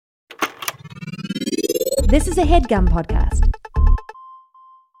This is a HeadGum podcast.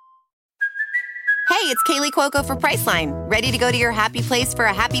 Hey, it's Kaylee Cuoco for Priceline. Ready to go to your happy place for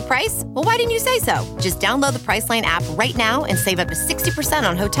a happy price? Well, why didn't you say so? Just download the Priceline app right now and save up to 60%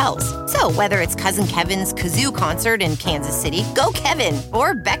 on hotels. So whether it's Cousin Kevin's Kazoo Concert in Kansas City, go Kevin,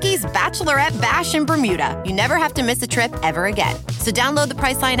 or Becky's Bachelorette Bash in Bermuda, you never have to miss a trip ever again. So download the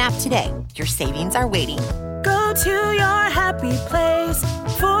Priceline app today. Your savings are waiting. Go to your happy place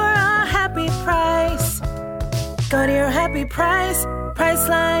for a happy price. Go to your happy price,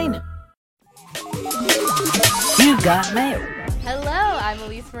 Priceline. You got mail. Hello, I'm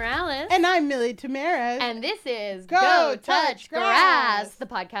Elise Morales. And I'm Millie Tamaris. And this is Go Touch Grass, the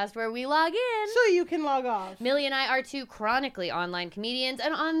podcast where we log in so you can log off. Millie and I are two chronically online comedians,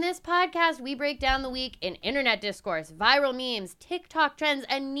 and on this podcast, we break down the week in internet discourse, viral memes, TikTok trends,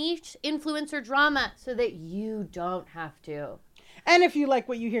 and niche influencer drama so that you don't have to. And if you like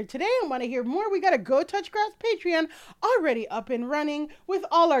what you hear today and want to hear more, we got a Go Touch Grass Patreon already up and running with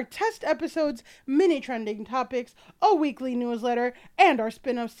all our test episodes, mini trending topics, a weekly newsletter, and our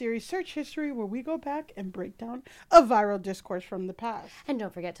spin-off series Search History, where we go back and break down a viral discourse from the past. And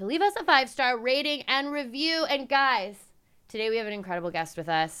don't forget to leave us a 5-star rating and review. And guys, today we have an incredible guest with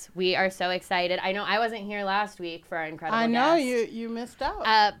us. We are so excited. I know I wasn't here last week for our incredible guest. I know, you missed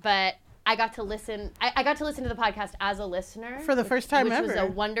out. But I got to listen. I got to listen to the podcast as a listener for the first time ever, which was a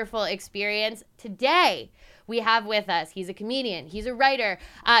wonderful experience. Today we have with us. He's a comedian. He's a writer.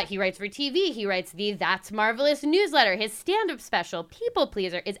 He writes for TV. He writes the That's Marvelous newsletter. His stand-up special, People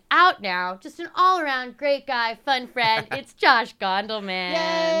Pleaser, is out now. Just an all-around great guy, fun friend. It's Josh Gondelman.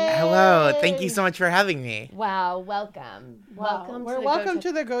 Yay! Hello. Thank you so much for having me. Wow. Welcome. Wow. Welcome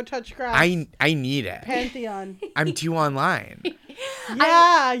to the Go Touch Grass. I need it. Pantheon. I'm too online.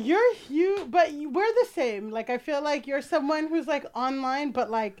 Yeah, but we're the same. Like, I feel like you're someone who's like online, but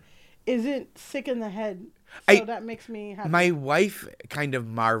like isn't sick in the head. So that makes me happy. My wife kind of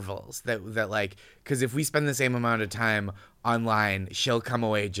marvels that like, because if we spend the same amount of time online, she'll come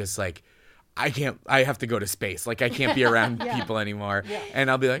away just like, I have to go to space. Like, I can't be around people anymore. Yeah.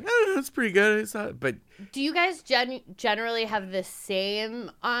 And I'll be like, oh, that's pretty good. But do you guys generally have the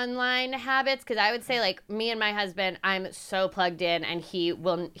same online habits? Because I would say, like, me and my husband, I'm so plugged in, and he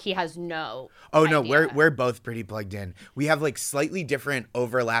has no idea. No, we're both pretty plugged in. We have like slightly different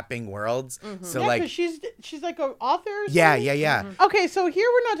overlapping worlds. Mm-hmm. So like, 'cause she's like an author. Or yeah. Mm-hmm. Okay, so here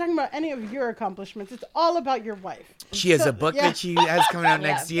we're not talking about any of your accomplishments. It's all about your wife. She has a book that she has coming out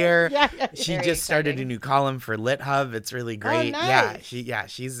next year. Yeah. She just started a new column for Lit Hub. It's really great. Oh, nice.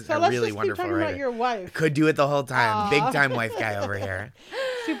 She's so a really wonderful writer. About your wife. Could do it the whole time. Big time wife guy over here.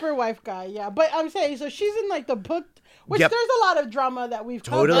 Super wife guy, yeah. But I'm saying, so she's in like the book, which there's a lot of drama that we've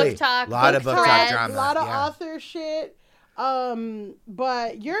totally book talk, a lot of book talk drama, a lot of author shit.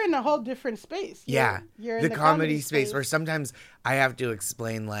 But you're in a whole different space. You're in the comedy space where sometimes I have to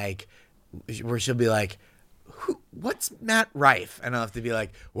explain, like, where she'll be like, what's Matt Rife? And I'll have to be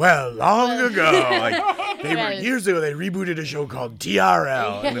like, well, long ago, like, years ago, they rebooted a show called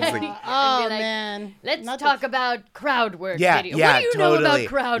TRL. And it's like, man. Let's talk about crowd work video. Yeah, what do you know about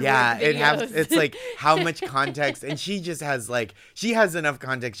crowd work videos? It's like how much context, and she has enough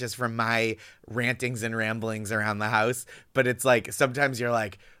context just from my rantings and ramblings around the house. But it's like, sometimes you're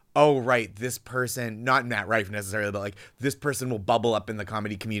like, oh, right, this person, not Matt Rife necessarily, but like this person will bubble up in the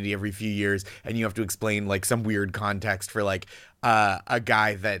comedy community every few years, and you have to explain like some weird context for like a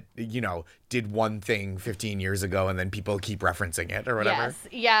guy that, you know, did one thing 15 years ago and then people keep referencing it or whatever. Yes.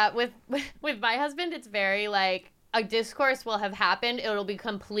 Yeah. With my husband, it's very like, a discourse will have happened. It'll be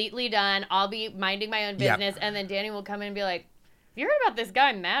completely done. I'll be minding my own business. And then Danny will come in and be like, have you heard about this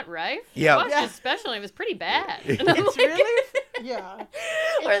guy, Matt Rife? Yeah. I watched his special and it was pretty bad. It's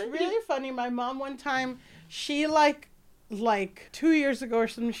really funny. My mom one time, she like 2 years ago or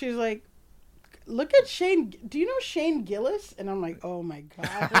something, she's like, look at Shane. Do you know Shane Gillis? And I'm like, oh my God.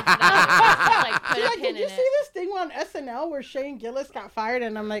 She's like, did you see this thing on SNL where Shane Gillis got fired?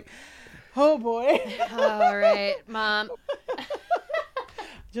 And I'm like, oh boy. All right, Mom.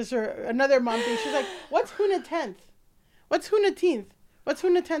 Just another mom thing. She's like, what's Huna 10th? What's Huna 10th? What's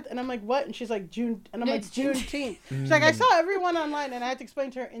Huna 10th? And I'm like, what? And she's like, June. And I'm like, Juneteenth. She's like, I saw everyone online and I had to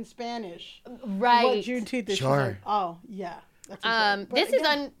explain to her in Spanish. Right. What Juneteenth is. Sure. She's like, oh, yeah. That's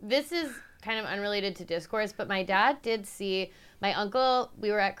this is kind of unrelated to discourse, but my dad did see my uncle.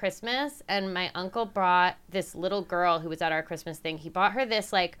 We were at Christmas and my uncle brought this little girl who was at our Christmas thing. He bought her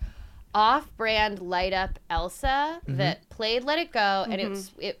this like off-brand light up Elsa that played Let It Go, and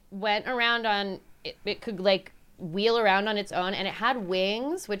it went around on it could like wheel around on its own, and it had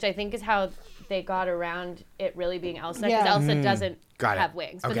wings, which I think is how they got around it really being Elsa, because Yeah. Elsa doesn't Got it. have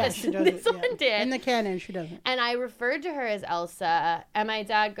wings, but Okay. this, She doesn't, this yeah. one did. In the canon, she doesn't. And I referred to her as Elsa, and my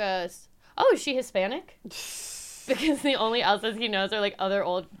dad goes, "Oh, is she Hispanic?" Because the only Elsas he knows are like other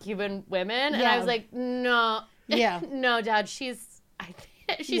old Cuban women, and I Yeah. was like, "No, Yeah. no, Dad, she's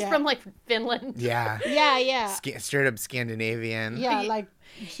Yeah. from like Finland." Yeah. Yeah. Straight up Scandinavian. Yeah, like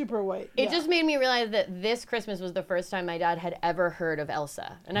super white. It Yeah. just made me realize that this Christmas was the first time my dad had ever heard of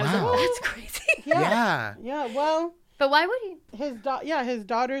Elsa, and I was Wow. like, "That's crazy." Yeah. Yeah, well, But why would he? his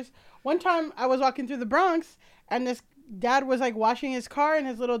daughters. One time I was walking through the Bronx and this dad was like washing his car and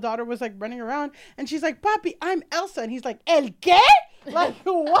his little daughter was like running around and she's like, "Papi, I'm Elsa." And he's like, "El qué?" Like,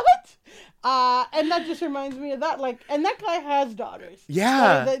 what? And that just reminds me of that. Like, and that guy has daughters.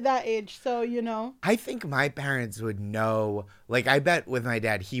 Yeah. That age. So, you know. I think my parents would know, like, I bet with my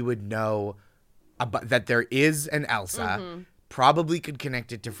dad, he would know about, that there is an Elsa, probably could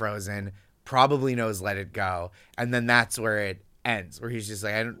connect it to Frozen, probably knows Let It Go, and then that's where it ends, where he's just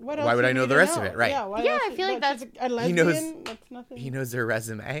like, What why else would do I you know need the to rest know? of it, right? Yeah, why Yeah, else- I feel like but she's that's- a lesbian. knows- That's nothing. He knows her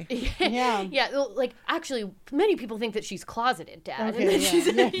resume. Yeah. Yeah, well, like actually, many people think that she's closeted, Dad. Okay, and then yeah, she's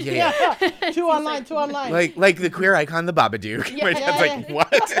yeah. Yeah. Two online. Like the queer icon, the Babadook. My dad's like,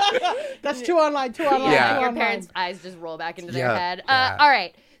 what? That's two online. Yeah. Two your online. parents' eyes just roll back into their Yeah, head. yeah. All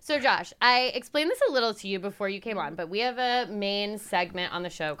right. So, Josh, I explained this a little to you before you came on, but we have a main segment on the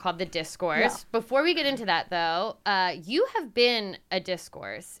show called The Discourse. Yeah. Before we get into that, though, you have been a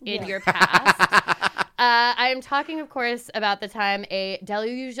discourse in Yeah. your past. I'm talking, of course, about the time a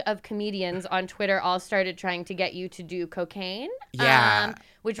deluge of comedians on Twitter all started trying to get you to do cocaine. Yeah.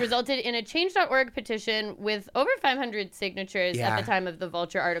 Which resulted in a change.org petition with over 500 signatures Yeah. at the time of the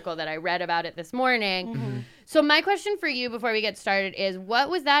Vulture article that I read about it this morning. Mm-hmm. So my question for you before we get started is,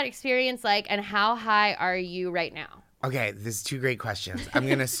 what was that experience like, and how high are you right now? Okay, there's two great questions. I'm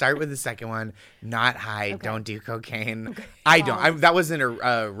going to start with the second one. Not high, don't do cocaine. I don't. That wasn't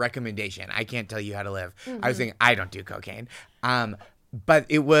a recommendation. I can't tell you how to live. I was saying I don't do cocaine. But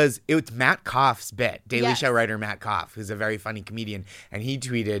it's Matt Koff's bit, Daily Yes. Show writer Matt Koff, who's a very funny comedian, and he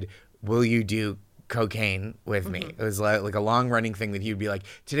tweeted, "Will you do cocaine with me?" It was like a long running thing that he would be like,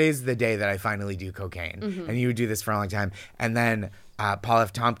 "Today's the day that I finally do cocaine," and he would do this for a long time. And then Paul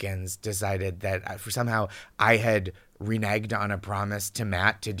F. Tompkins decided that somehow I had reneged on a promise to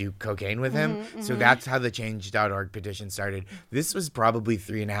Matt to do cocaine with him. So that's how the change.org petition started. This was probably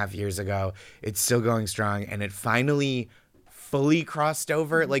 3.5 years ago. It's still going strong, and it finally fully crossed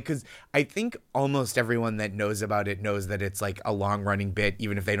over, like, because I think almost everyone that knows about it knows that it's like a long running bit,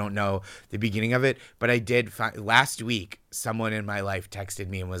 even if they don't know the beginning of it. But I did last week, someone in my life texted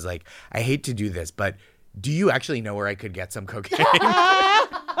me and was like, "I hate to do this, but do you actually know where I could get some cocaine?"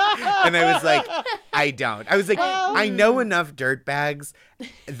 And I was like, I don't. I was like, I know enough dirtbags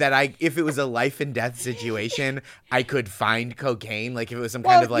that if it was a life and death situation, I could find cocaine. Like if it was some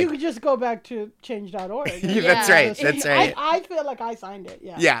kind of like, you could just go back to change.org. Yeah, that's right. That's right. I feel like I signed it.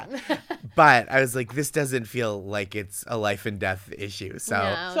 Yeah. Yeah. But I was like, this doesn't feel like it's a life and death issue. So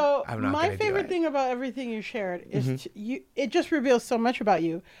No. So I'm not my gonna do favorite it. thing about everything you shared is it just reveals so much about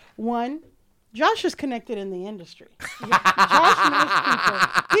you. One, Josh is connected in the industry. Josh knows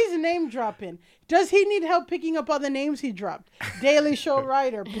people. He's name dropping. Does he need help picking up all the names he dropped? Daily Show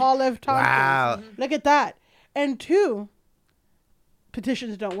writer, Paul F. Tompkins. Wow. Look at that. And two,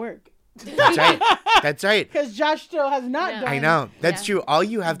 petitions don't work. that's right. That's right. Because Josh still has not done. I know. That's Yeah. true. All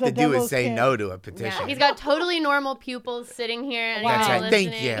you have The to do is devil's say camp. no to a Yeah, petition. he's got totally normal pupils sitting here. And That's he's right. Thank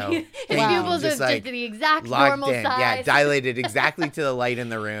listening. you. His Thank you. pupils Just are like just the exact locked normal in. size. Yeah, dilated exactly to the light in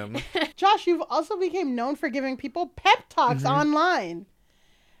the room. Josh, you've also become known for giving people pep talks online.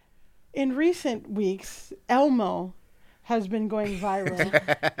 In recent weeks, Elmo has been going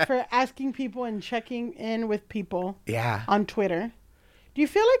viral for asking people and checking in with people Yeah. on Twitter. Do you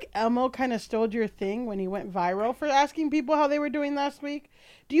feel like Elmo kind of stole your thing when he went viral for asking people how they were doing last week?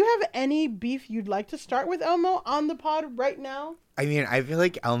 Do you have any beef you'd like to start with Elmo on the pod right now? I mean, I feel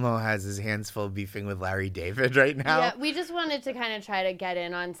like Elmo has his hands full beefing with Larry David right now. Yeah, we just wanted to kind of try to get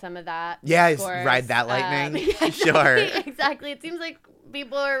in on some of that. Yeah, discourse. ride that lightning. Yeah, Sure. Exactly. It seems like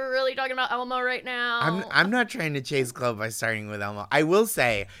people are really talking about Elmo right now. I'm not trying to chase Chloe by starting with Elmo. I will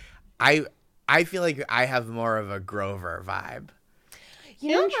say, I feel like I have more of a Grover vibe.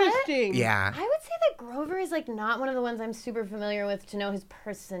 You know what? Interesting. Yeah. I would say that Grover is like not one of the ones I'm super familiar with to know his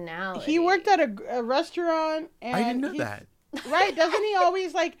personality. He worked at a restaurant and I didn't know he's- that. Right? Doesn't he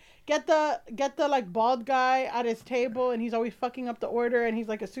always like get the like bald guy at his table and he's always fucking up the order and he's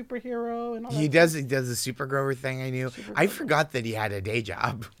like a superhero and all He that? does the Super Grover thing. I knew. I forgot that he had a day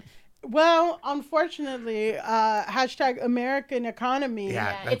job. Well, unfortunately, hashtag American economy. Yeah,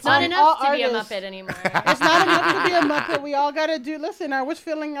 Yeah, that's it's not it. enough to be a artists. Muppet anymore. It's not enough to be a Muppet. We all got to do. Listen, I was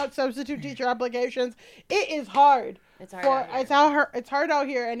filling out substitute teacher applications. It is hard. It's hard out here. It's hard out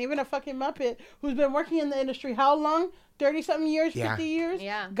here. And even a fucking Muppet who's been working in the industry how long? 30-something years, Yeah. 50 years?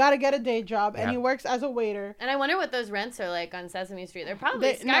 Yeah. Got to get a day job. And Yeah. he works as a waiter. And I wonder what those rents are like on Sesame Street. They're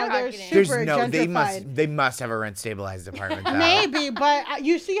probably No, they're skyrocketing. There's super no. gentrified. They must have a rent stabilized apartment. Though. Maybe, but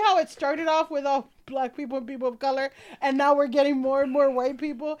you see how it started off with all black people and people of color, and now we're getting more and more white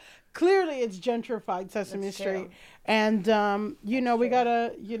people. Clearly, it's gentrified Sesame That's Street, true. and we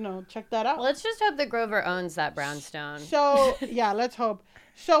gotta check that out. Well, let's just hope that Grover owns that brownstone. So yeah, let's hope.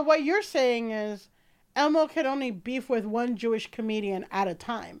 So what you're saying is, Elmo can only beef with one Jewish comedian at a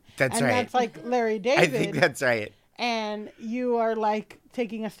time. That's and right. That's like Larry I David. think that's right. And you are like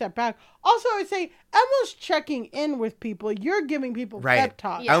taking a step back. Also, I would say Elmo's checking in with people. You're giving people Right. pep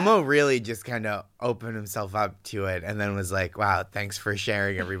talks. Yeah. Elmo really just kind of opened himself up to it and then was like, wow, thanks for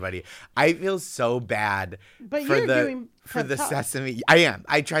sharing, everybody. I feel so bad But for you're the doing for pep the talks. Sesame. I am.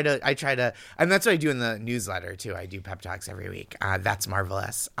 I try to, and that's what I do in the newsletter too. I do pep talks every week. That's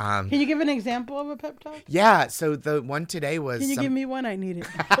marvelous. Can you give an example of a pep talk? Yeah. So the one today was Can you some- give me one? I need it.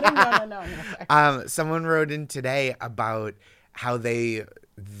 No. Sorry. someone wrote in today about how they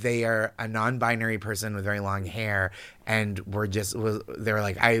are a non-binary person with very long hair, and they were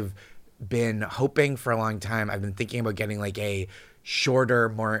like, I've been hoping for a long time. I've been thinking about getting like a shorter,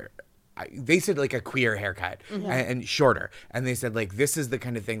 more. They said like a queer haircut and shorter, and they said like this is the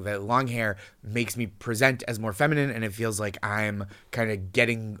kind of thing that long hair makes me present as more feminine, and it feels like I'm kind of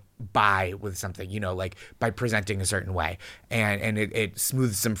getting by with something, like by presenting a certain way, and it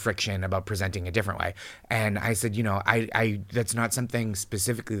smooths some friction about presenting a different way. And I said, I that's not something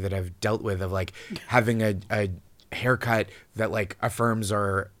specifically that I've dealt with, of like having a haircut that like affirms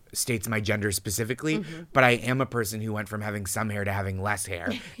or states my gender specifically, but I am a person who went from having some hair to having less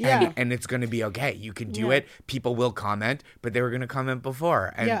hair. Yeah. And it's going to be okay. You can do Yeah. it. People will comment, but they were going to comment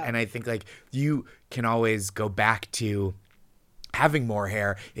before. And Yeah. and I think like you can always go back to having more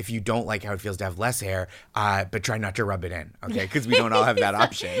hair if you don't like how it feels to have less hair, but try not to rub it in, okay? Because we don't all have that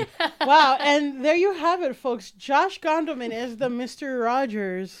option. Wow, and there you have it, folks. Josh Gondelman is the Mr.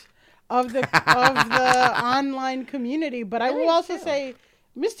 Rogers of the online community. But I will also say,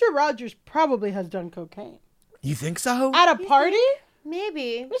 Mr. Rogers probably has done cocaine You think so? at a party.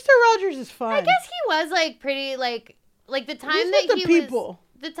 Maybe. Mr. Rogers is fun. I guess he was like pretty like the time He's that with the he people.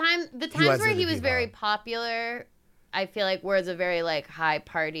 was the times was where with he the was very people. popular. I feel like was a very like high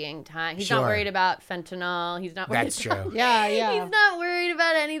partying time. He's Sure. not worried about fentanyl. He's not worried That's about, true. Yeah. He's not worried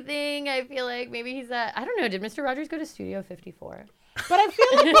about anything. I feel like maybe he's I don't know. Did Mr. Rogers go to Studio 54? But I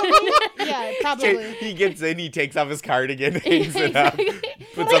feel like when yeah, probably. He gets in, he takes off his cardigan, hangs it up.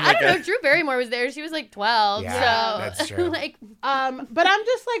 Puts Like, on I like don't know. Drew Barrymore was there. She was like 12. Yeah, so that's true. like But I'm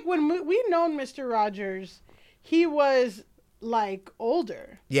just like, when we known Mr. Rogers, he was like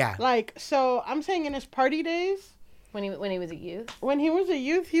older. Yeah. Like, so I'm saying in his party days, when he was a youth. when he was a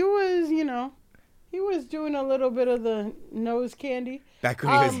youth, he was, he was doing a little bit of the nose candy. Back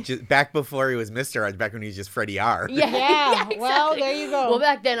when he was just back before he was Mr. Rogers, back when he was just Freddie R. Yeah, well, there you go. Well,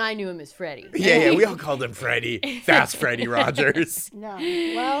 back then I knew him as Freddie. Yeah, we all called him Freddie. Fast Freddie Rogers. Yeah,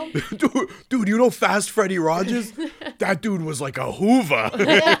 well, dude, you know Fast Freddie Rogers? That dude was like a Hoover.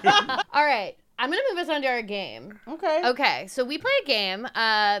 All right. I'm gonna move us on to our game. okay. Okay, so we play a game.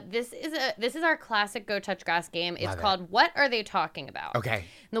 This is our classic Go Touch Grass game. It's Love it. called What Are They Talking About? Okay. And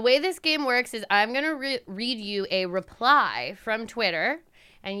the way this game works is I'm gonna read you a reply from Twitter,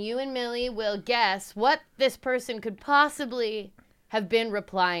 and you and Millie will guess what this person could possibly have been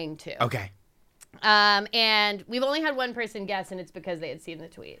replying to. Okay. And we've only had one person guess, and it's because they had seen the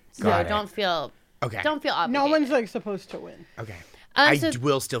tweet. So Got it. don't feel Okay. obligated. No one's like supposed to win. Okay. So-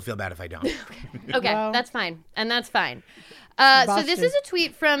 will still feel bad if I don't. Okay, Well- that's fine. And that's fine. So this Busted. is a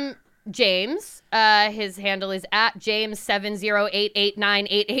tweet from James. His handle is at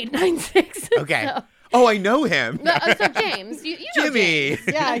James7088898896. Okay. So, Oh, I know him. so James, you know Jimmy. James.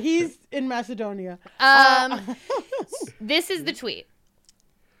 Yeah, he's in Macedonia. This is the tweet.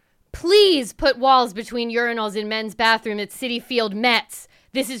 Please put walls between urinals in men's bathroom at City Field Mets.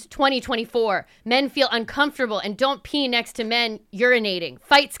 This is 2024. Men feel uncomfortable and don't pee next to men urinating.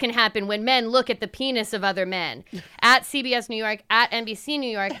 Fights can happen when men look at the penis of other men. At CBS New York, at NBC New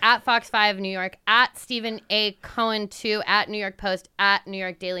York, at Fox 5 New York, at Stephen A. Cohen 2, at New York Post, at New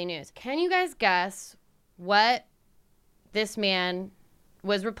York Daily News. Can you guys guess what this man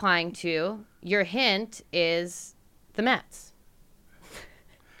was replying to? Your hint is the Mets.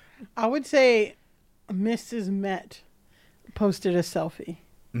 I would say Mrs. Met posted a selfie.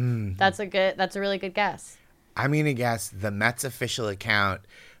 That's a really good guess. I'm going to guess the Mets official account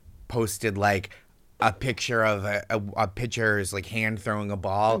posted like a picture of a pitcher's like hand throwing a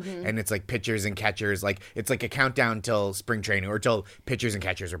ball, and it's like pitchers and catchers, like it's like a countdown till spring training or till pitchers and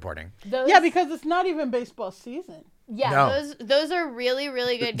catchers reporting. Yeah, because it's not even baseball season. Yeah, No. those are really,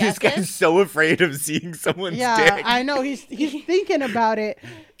 really good This guesses. guy's so afraid of seeing someone's Yeah, dick. I know. He's thinking about it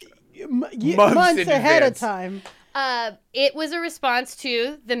Months months in ahead of advance. time. It was a response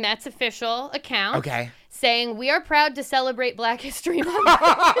to the Mets official account. Okay. Saying, we are proud to celebrate Black History Month.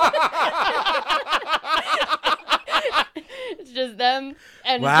 It's just them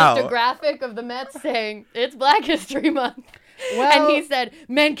and Wow. just a graphic of the Mets saying, it's Black History Month. Well, And he said,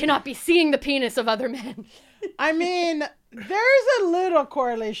 men cannot be seeing the penis of other men. I mean, there's a little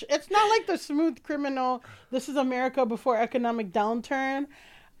correlation. It's not like the Smooth Criminal, This Is America Before Economic Downturn.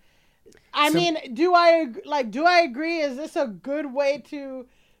 I mean, do I agree? Is this a good way to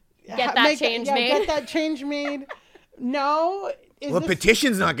Get that change made? Get that change made? No.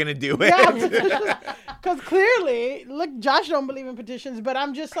 Petition's not going to do it. Yeah, because clearly, look, Josh don't believe in petitions, but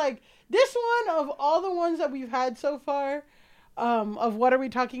I'm just like, this one of all the ones that we've had so far, of what are we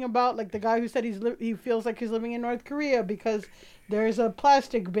talking about? Like the guy who said he feels like he's living in North Korea because there's a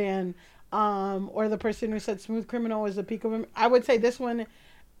plastic ban, or the person who said Smooth Criminal was the peak of him. I would say this one,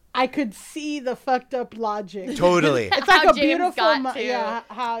 I could see the fucked up logic. Totally. It's like How a James beautiful, got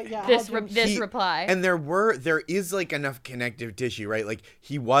to this reply. And there is like enough connective tissue, right? Like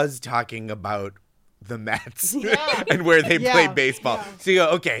he was talking about the Mets and where they play baseball. Yeah. So you go,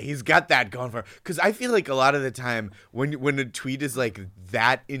 okay, he's got that going for him. Because I feel like a lot of the time when a tweet is like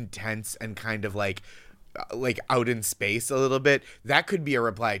that intense and kind of like out in space a little bit, that could be a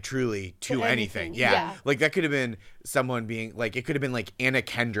reply truly to anything. Yeah. Like that could have been someone being like, it could have been like Anna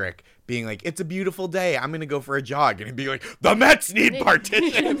Kendrick being like, it's a beautiful day, I'm gonna go for a jog, and it'd be like, the Mets need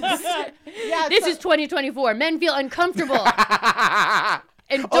partitions. This is 2024. Men feel uncomfortable.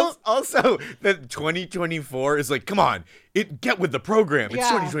 And don't also that 2024 is like, come on, get with the program. It's Yeah.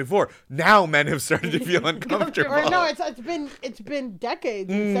 2024. Now men have started to feel uncomfortable. Or no, it's been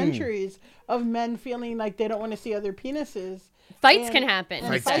decades and centuries of men feeling like they don't want to see other penises. fights can happen.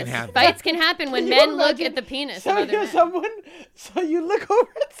 Fights can happen. Fights can happen when Can you men look imagine? at the penis So of other men. So you look over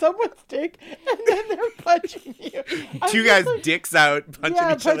at someone's dick and then they're punching you. Two guys dicks out punching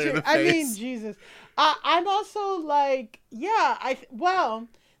each other in the face. I mean, Jesus. I'm also like,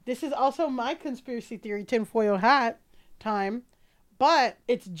 this is also my conspiracy theory tinfoil hat time, but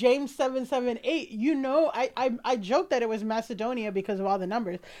it's James 778. You know, I joked that it was Macedonia because of all the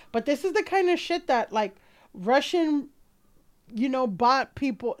numbers, but this is the kind of shit that like Russian, bot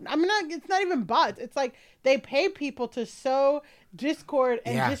people. It's not even bots. It's like they pay people to sow discord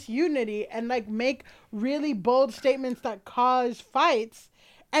and disunity and like make really bold statements that cause fights.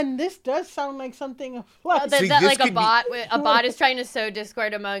 And this does sound like something of like, A bot is trying to sow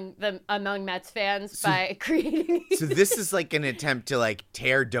discord among Mets fans by creating. So this is like an attempt to like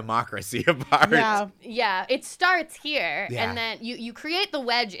tear democracy apart. Yeah, it starts here, Yeah. and then you create the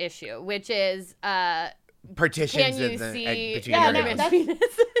wedge issue, which is Partitions can you in the, see between Yeah, your no, hands.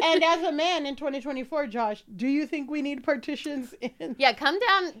 that's- and as a man in 2024, Josh, do you think we need partitions in? yeah, come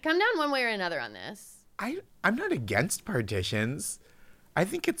down one way or another on this. I'm not against partitions. I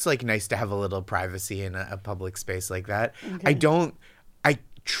think it's like nice to have a little privacy in a public space like that. Okay. I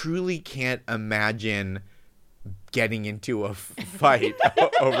truly can't imagine getting into a fight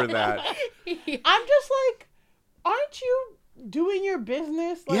over that. I'm just like, aren't you doing your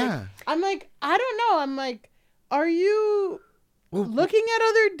business? Like, Yeah. I'm like, I don't know. I'm like, are you looking at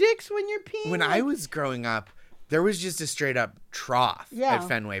other dicks when you're peeing? When I was growing up, there was just a straight up trough Yeah. at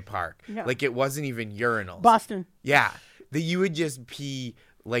Fenway Park. Yeah. Like it wasn't even urinals. Boston. Yeah. That you would just pee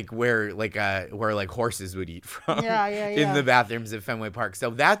like where horses would eat from. Yeah. In the bathrooms at Fenway Park. So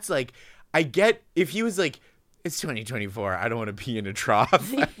that's like, I get if he was like, it's 2024, I don't want to pee in a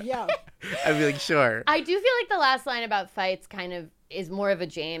trough. Yeah. I'd be like, sure. I do feel like the last line about fights kind of is more of a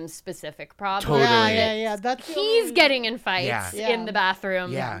James specific problem. Totally. Yeah. That's the He's only- getting in fights Yeah. in the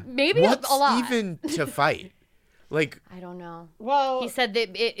bathroom. Yeah. Maybe What's a lot. even to fight? Like, I don't know. Well, He said that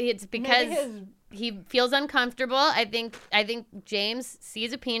it's because his- he feels uncomfortable. I think James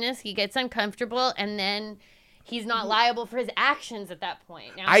sees a penis, he gets uncomfortable, and then he's not liable for his actions at that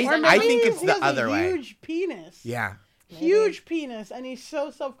point. Now, I he's think uncomfortable. it's he the has other a way. huge penis. yeah. Huge penis, and he's so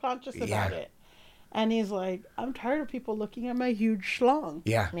self-conscious about Yeah. it. And he's like, I'm tired of people looking at my huge schlong.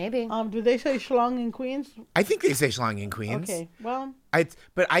 Yeah. Maybe. Do they say schlong in Queens? I think they say schlong in Queens. Okay, well,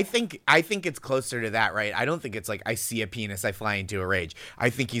 But I think it's closer to that, right? I don't think it's like I see a penis, I fly into a rage. I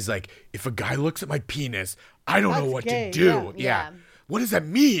think he's like, if a guy looks at my penis, I don't know That's what gay, to do. yeah. what does that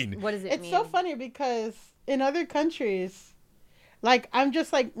mean? What does it It's mean? so funny because in other countries, like, I'm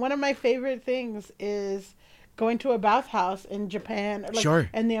just like, one of my favorite things is going to a bathhouse in Japan. Like, Sure.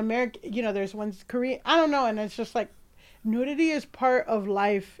 And the American, there's one's Korean. I don't know. And it's just like, nudity is part of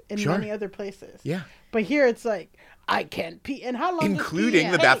life in Sure. many other places. Yeah. But here it's like, I can't pee. And how long Including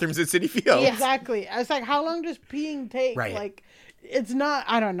does the peeing bathrooms at City Field. take? Exactly. It's like, how long does peeing take? Right. Like, it's not,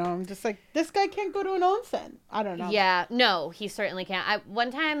 I don't know. I'm just like, this guy can't go to an onsen. I don't know. Yeah, no, he certainly can't.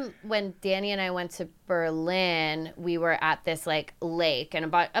 One time when Danny and I went to Berlin, we were at this like lake, and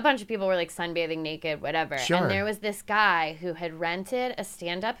a bunch of people were like sunbathing naked, whatever. Sure. And there was this guy who had rented a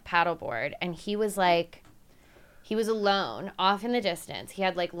stand-up paddleboard, and he was alone, off in the distance. He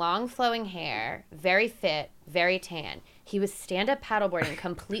had like long flowing hair, very fit, very tan. He was stand-up paddleboarding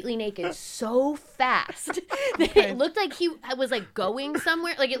completely naked so fast that it looked like he was like going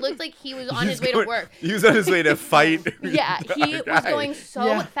somewhere. Like it looked like he was on his way to work. He was on his way to fight. Yeah, he or was die. going so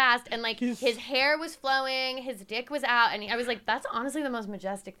Yeah. fast, and like his hair was flowing, his dick was out, and I was like, that's honestly the most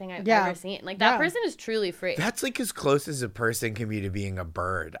majestic thing I've Yeah. ever seen. Like that Yeah. person is truly free. That's like as close as a person can be to being a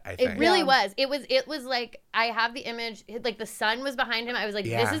bird, I think. It really Yeah. was. It was like, I have the image, like the sun was behind him. I was like,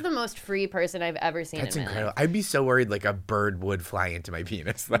 this Yeah. is the most free person I've ever seen That's in my incredible. life. I'd be so worried like a bird would fly into my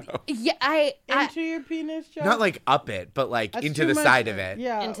penis, though. Yeah, I Into your penis, Joe? Not like up it, but like That's into too the much. side of it.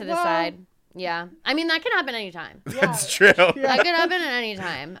 Yeah. into the well, side. Yeah. I mean, that can happen anytime. That's true. That could happen at any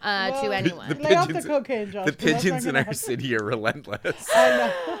time to anyone. Lay off the Pigeons- cocaine, Josh. The 'cause that's pigeons not in gonna our happen. city are relentless. I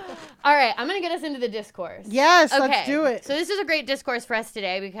know. All right, I'm going to get us into the discourse. Yes, Okay, let's do it. So this is a great discourse for us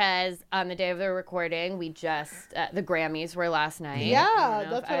today because on the day of the recording, we just, the Grammys were last night. I Yeah, don't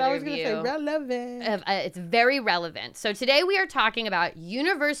know that's if what I either was of going to say. you- Relevant. It's very relevant. So today we are talking about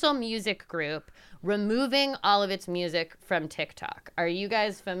Universal Music Group removing all of its music from TikTok. Are you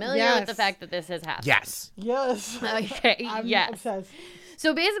guys familiar with the Yes. fact that this has happened? Yes. Yes. Okay, I'm yes. obsessed.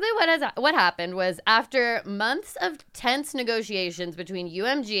 So basically what happened was after months of tense negotiations between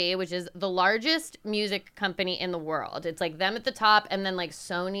UMG, which is the largest music company in the world. It's like them at the top, and then like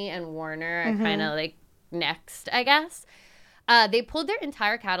Sony and Warner are kind of like next, I guess. They pulled their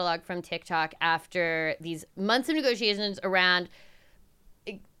entire catalog from TikTok after these months of negotiations around.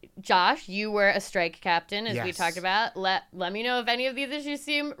 Josh, you were a strike captain, as we Yes. talked about. Let me know if any of these issues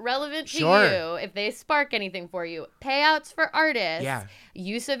seem relevant to Sure. you, if they spark anything for you. Payouts for artists, Yeah.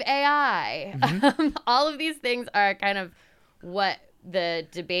 use of AI. All of these things are kind of what the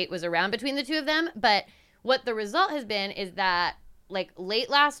debate was around between the two of them. But what the result has been is that, like, late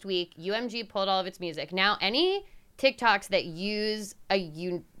last week, UMG pulled all of its music. Now, any TikToks that use a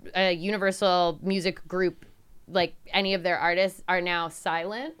Universal Music Group, like any of their artists, are now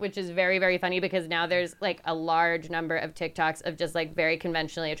silent, which is very, very funny because now there's like a large number of TikToks of just like very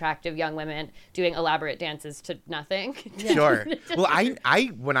conventionally attractive young women doing elaborate dances to nothing. Sure. Well, I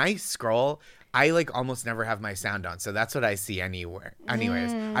when I scroll, I like almost never have my sound on, so that's what I see anywhere.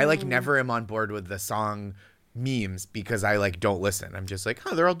 Anyways, I like never am on board with the song memes because I like don't listen. I'm just like,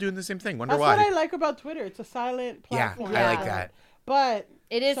 oh, they're all doing the same thing. Wonder That's why. what I like about Twitter. It's a silent Yeah, platform. I like that. But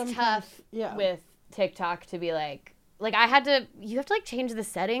It is sometimes- tough yeah. with TikTok to be like you have to like change the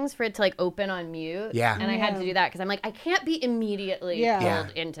settings for it to like open on mute. Yeah. And I had to Yeah. do that because I'm like, I can't be immediately Yeah.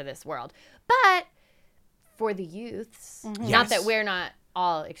 pulled into this world. But for the youths, not Yes. that we're not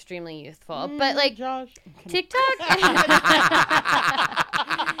all extremely youthful, but like Josh. I'm kidding. TikTok.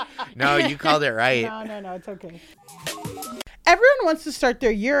 No, you called it right. No, it's okay. Everyone wants to start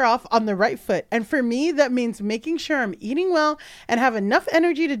their year off on the right foot. And for me, that means making sure I'm eating well and have enough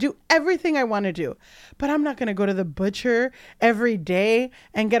energy to do everything I want to do. But I'm not going to go to the butcher every day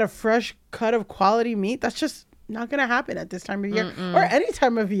and get a fresh cut of quality meat. That's just not going to happen at this time of year or any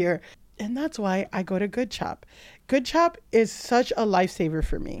time of year. And that's why I go to Good Chop. Good Chop is such a lifesaver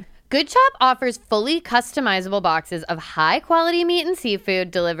for me. Good Chop offers fully customizable boxes of high-quality meat and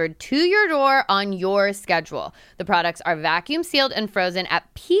seafood delivered to your door on your schedule. The products are vacuum sealed and frozen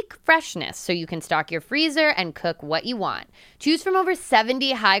at peak freshness, so you can stock your freezer and cook what you want. Choose from over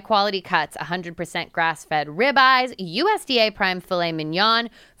 70 high-quality cuts, 100% grass-fed ribeyes, USDA prime filet mignon,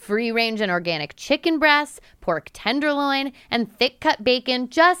 free-range and organic chicken breasts, pork tenderloin, and thick-cut bacon,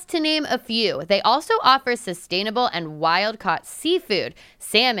 just to name a few. They also offer sustainable and wild-caught seafood,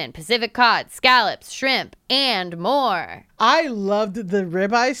 salmon, Pacific cod, scallops, shrimp, and more. I loved the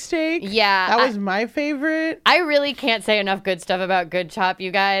ribeye steak. Yeah, That was my favorite. I really can't say enough good stuff about Good Chop,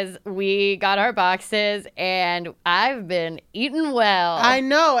 you guys. We got our boxes, and I've been eating well. I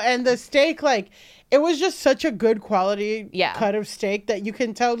know. And the steak, like, it was just such a good quality cut of steak that you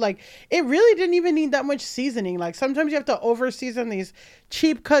can tell, like, it really didn't even need that much seasoning. Like, sometimes you have to over season these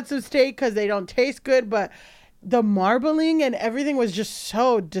cheap cuts of steak because they don't taste good, but the marbling and everything was just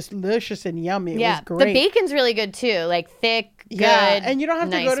so delicious and yummy. It was great. The bacon's really good too, like thick, good. Yeah, and you don't have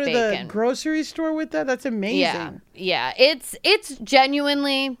to nice go to bacon. the grocery store with that. That's amazing. Yeah. It's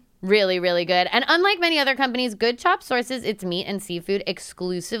genuinely really, really good. And unlike many other companies, Good Chop sources its meat and seafood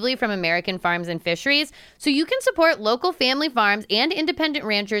exclusively from American farms and fisheries. So you can support local family farms and independent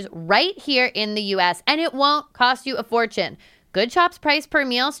ranchers right here in the U.S. And it won't cost you a fortune. Good Chop's price per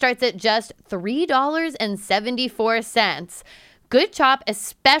meal starts at just $3.74. Good Chop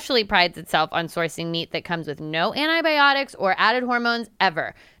especially prides itself on sourcing meat that comes with no antibiotics or added hormones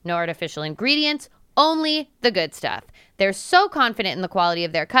ever. No artificial ingredients, only the good stuff. They're so confident in the quality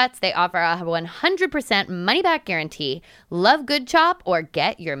of their cuts, they offer a 100% money-back guarantee. Love Good Chop or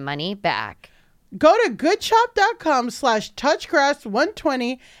get your money back. Go to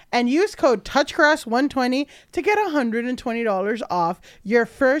goodchop.com/touchgrass120 and use code touchgrass120 to get $120 off your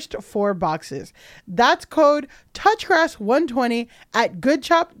first 4 boxes. That's code touchgrass120 at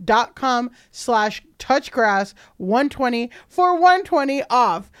goodchop.com/touchgrass120 for $120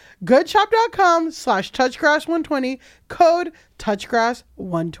 off. Goodchop.com/touchgrass120, code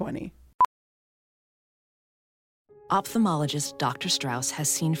touchgrass120. Ophthalmologist Dr. Strauss has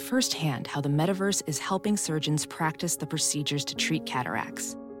seen firsthand how the metaverse is helping surgeons practice the procedures to treat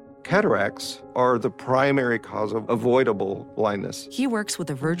cataracts. Cataracts are the primary cause of avoidable blindness. He works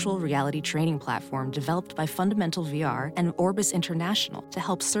with a virtual reality training platform developed by Fundamental VR and Orbis International to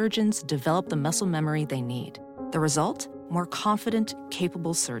help surgeons develop the muscle memory they need. The result? More confident,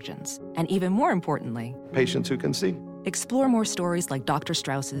 capable surgeons. And even more importantly, Patients who can see. explore more stories like Dr.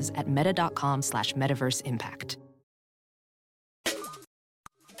 Strauss's at meta.com/metaverseimpact.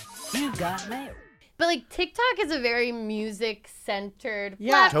 You got mail. But like TikTok is a very music-centered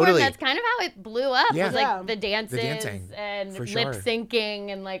Yeah. platform. Totally. That's kind of how it blew up. Yeah. Was like Yeah. the dances dancing, and for sure. lip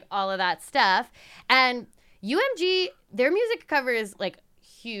syncing and like all of that stuff. And UMG, their music covers like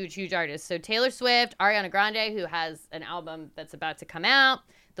huge artists. So Taylor Swift, Ariana Grande, who has an album that's about to come out,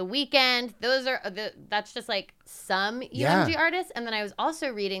 The Weeknd. That's just like some UMG artists. And then I was also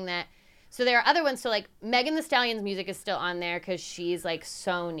reading that. So there are other ones. So like Megan Thee Stallion's music is still on there because she's like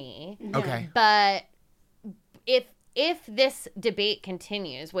Sony. Okay. But if this debate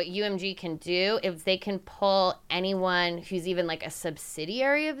continues, what UMG can do is they can pull anyone who's even like a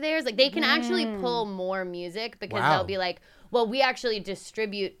subsidiary of theirs. Like they can actually pull more music because Wow. they'll be like, well, we actually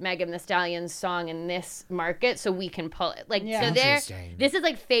distribute Megan Thee Stallion's song in this market, so we can pull it. Like, Yeah. so they're Interesting. this is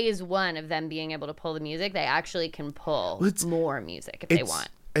like phase 1 of them being able to pull the music. They actually can pull more music if they want.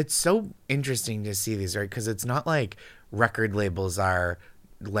 It's so interesting to see these, right? Because it's not like record labels are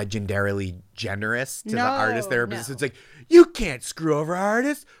legendarily generous to the artists there. But it's like, you can't screw over our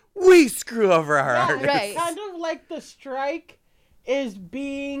artists. We screw over our artists. right. Kind of like the strike is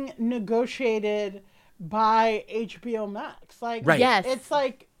being negotiated by HBO Max. Like, Right. Yes. it's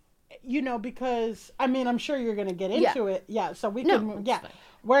like, because, I mean, I'm sure you're going to get into it. Yeah, so we No, can, it's fine.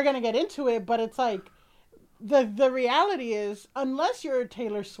 we're going to get into it, but it's like, the reality is, unless you're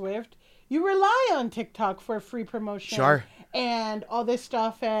Taylor Swift, you rely on TikTok for free promotion. Sure. And all this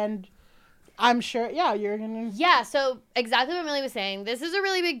stuff, and I'm sure, you're going to... Yeah, so exactly what Millie was saying. This is a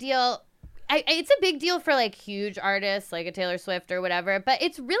really big deal. It's a big deal for like huge artists like a Taylor Swift or whatever, but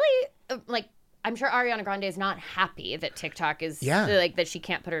it's really like, I'm sure Ariana Grande is not happy that TikTok is like that she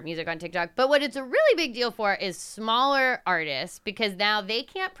can't put her music on TikTok. But what it's a really big deal for is smaller artists, because now they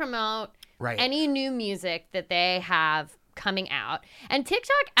can't promote any new music that they have coming out. And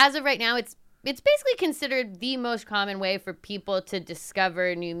TikTok, as of right now, it's basically considered the most common way for people to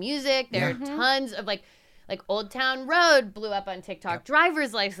discover new music. There are tons of like Old Town Road blew up on TikTok.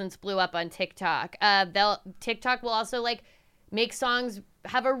 Driver's License blew up on TikTok. TikTok will also like make songs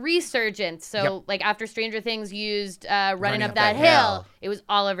have a resurgence. So like after Stranger Things used Running Up That Hill, it was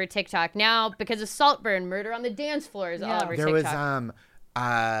all over TikTok. Now because of Saltburn, Murder on the Dance Floor is all over There TikTok. was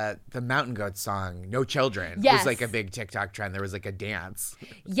the Mountain Goats song "No Children" Yes. was like a big TikTok trend. There was like a dance.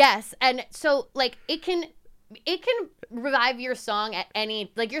 Yes, and so like it can revive your song at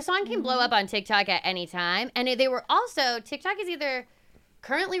any, like your song can blow up on TikTok at any time. And they were also, TikTok is either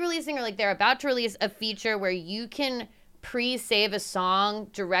currently releasing or like they're about to release a feature where you can pre-save a song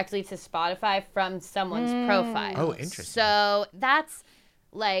directly to Spotify from someone's profile. Oh, interesting. So that's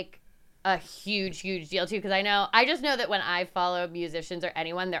like a huge deal too, because I just know that when I follow musicians or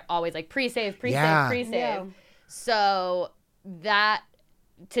anyone, they're always like pre-save. Yeah. So that,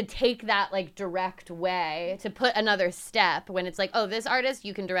 to take that like direct way, to put another step when it's like, oh, this artist,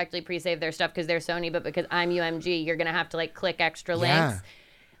 you can directly pre-save their stuff because they're Sony, but because I'm UMG, you're gonna have to like click extra links.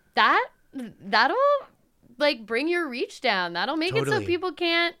 That'll like bring your reach down. That'll make it so Totally. people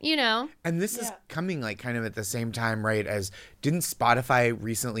can't, And this is coming like kind of at the same time, right? As didn't Spotify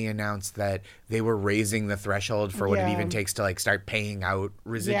recently announce that they were raising the threshold for what it even takes to like start paying out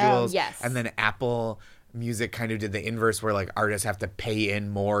residuals? Yes. And then Apple Music kind of did the inverse where like artists have to pay in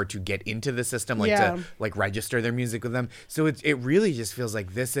more to get into the system, like to like register their music with them. So it really just feels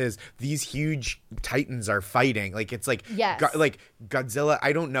like these huge titans are fighting. Like it's like like Godzilla.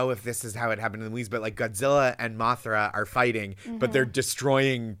 I don't know if this is how it happened in the movies, but like Godzilla and Mothra are fighting, but they're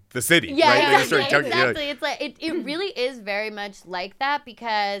destroying the city. Yeah, right? exactly. It's like it really is very much like that,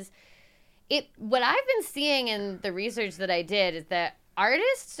 because what I've been seeing in the research that I did is that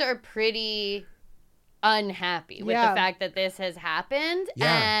artists are pretty unhappy with the fact that this has happened.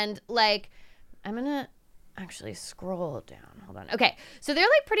 And like, I'm gonna actually scroll down. Hold on. Okay, so they're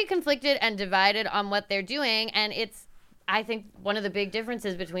like pretty conflicted and divided on what they're doing, and it's, I think, one of the big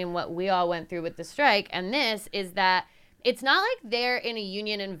differences between what we all went through with the strike and this is that it's not like they're in a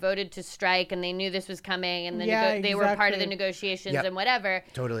union and voted to strike and they knew this was coming and they were part of the negotiations and whatever.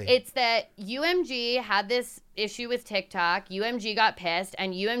 Totally. It's that UMG had this issue with TikTok. UMG got pissed,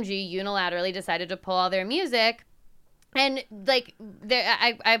 and UMG unilaterally decided to pull all their music. And like,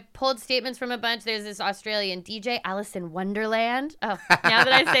 I pulled statements from a bunch. There's this Australian DJ, Alice in Wonderland. Oh, now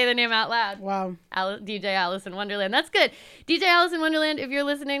that I say the name out loud. Wow. DJ Alice in Wonderland. That's good. DJ Alice in Wonderland, if you're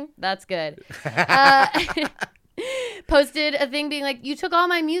listening, that's good. Posted a thing being like, you took all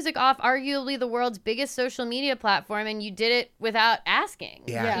my music off arguably the world's biggest social media platform, and you did it without asking.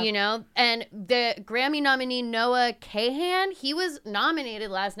 And the Grammy nominee Noah Kahan, he was nominated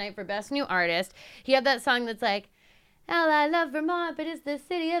last night for Best New Artist. He had that song that's like, "Oh, I love Vermont, but it's the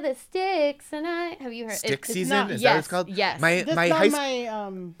city of the sticks." And have you heard Stick it's Season? not, Is that what it's called? Yes.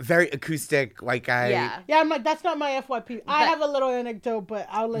 Very acoustic white guy. Yeah, I'm like, that's not my FYP. I have a little anecdote, but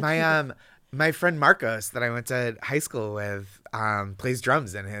I'll let you. My friend Marcos that I went to high school with plays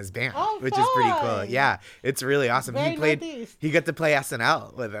drums in his band, which is pretty cool. fun. Yeah, it's really awesome. Very Northeast. He got to play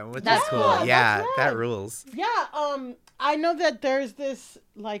SNL with him, which That's is cool. cool. Yeah, That's that rad. rules. Yeah, I know that there's this,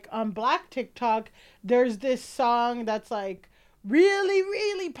 like, on Black TikTok, there's this song that's, like, really,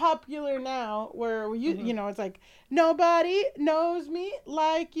 really popular now, where you know, it's like, nobody knows me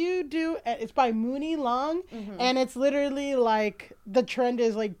like you do. And it's by Mooney Long, and it's literally, like, the trend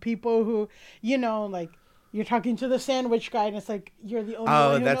is, like, people who, you know, like, you're talking to the sandwich guy, and it's like, you're the only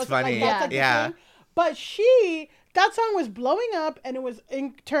one who that's knows it. funny. Like, that's, like, the Yeah. thing. But that song was blowing up, and it was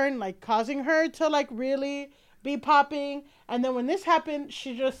in turn, like, causing her to, like, really be popping. And then when this happened,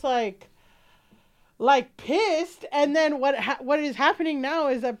 she just, like pissed. And then what is happening now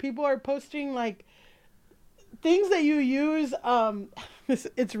is that people are posting, like, things that you use,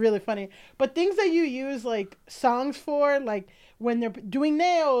 it's really funny, but things that you use, like, songs for, like, when they're doing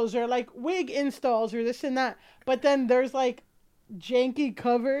nails or, like, wig installs or this and that. But then there's, like, janky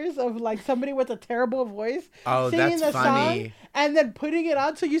covers of, like, somebody with a terrible voice singing that's the funny. song and then putting it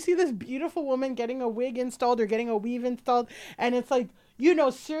on. So you see this beautiful woman getting a wig installed or getting a weave installed, and it's like, you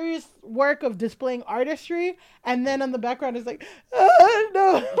know, serious work of displaying artistry, and then on the background is like, oh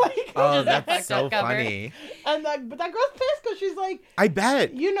no, like, That's so cover. funny. and but that girl's pissed because she's like, I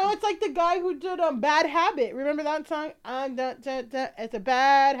bet. you know, it's like the guy who did Bad Habit. Remember that song? It's a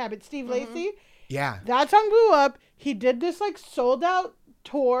bad habit. Steve Lacy. Yeah. That song blew up. He did this, like, sold out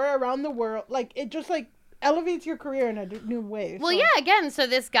tour around the world. Like, it just, like, elevates your career in a new way. Well, So- yeah, again, so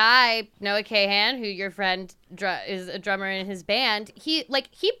this guy, Noah Kahan, who your friend is a drummer in his band, his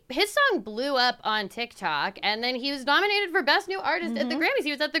song blew up on TikTok, and then he was nominated for Best New Artist at the Grammys.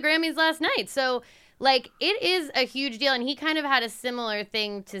 He was at the Grammys last night. So, like, it is a huge deal, and he kind of had a similar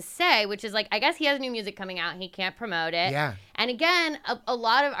thing to say, which is, like, I guess he has new music coming out, and he can't promote it. Yeah. And again, a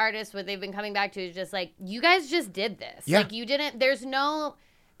lot of artists, what they've been coming back to is just, like, you guys just did this. Yeah. Like, you didn't, there's no...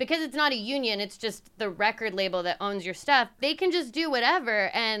 Because it's not a union, it's just the record label that owns your stuff. They can just do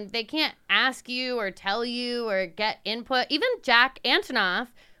whatever, and they can't ask you or tell you or get input. Even Jack Antonoff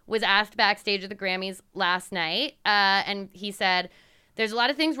was asked backstage at the Grammys last night, and he said, there's a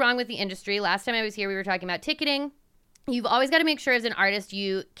lot of things wrong with the industry. Last time I was here, we were talking about ticketing. You've always got to make sure as an artist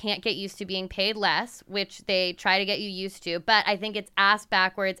you can't get used to being paid less, which they try to get you used to. But I think it's ass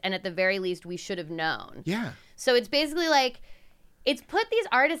backwards, and at the very least, we should have known. Yeah. So it's basically like... It's put these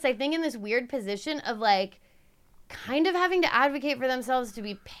artists, I think, in this weird position of, like, kind of having to advocate for themselves to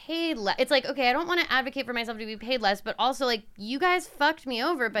be paid less. It's like, okay, I don't want to advocate for myself to be paid less, but also, like, you guys fucked me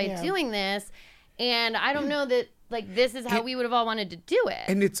over by doing this, and I don't know that, like, this is how we would have all wanted to do it.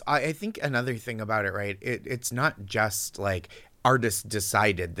 And I think another thing about it, right? It's not just like artists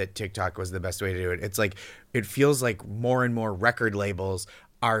decided that TikTok was the best way to do it. It's like, it feels like more and more record labels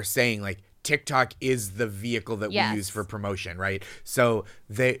are saying, like, TikTok is the vehicle that we use for promotion, right? So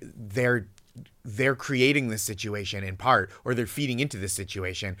they're creating this situation in part, or they're feeding into this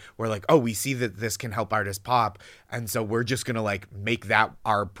situation where like, oh, we see that this can help artists pop, and so we're just gonna like make that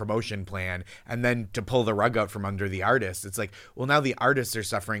our promotion plan, and then to pull the rug out from under the artists, it's like, well, now the artists are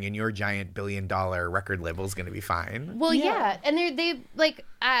suffering and your giant $1 billion record label is gonna be fine. Well, yeah, and they like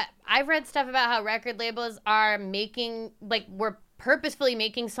I've read stuff about how record labels are making we're purposefully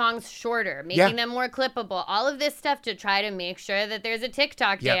making songs shorter, making them more clippable, all of this stuff to try to make sure that there's a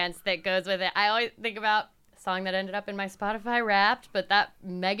TikTok dance that goes with it. I always think about a song that ended up in my Spotify Wrapped, but that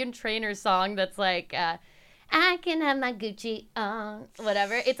Meghan Trainor song that's like, I can have my Gucci on,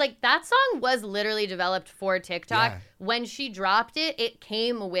 whatever. It's like that song was literally developed for TikTok. When she dropped it, it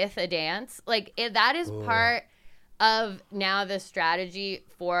came with a dance. Like that is part of now the strategy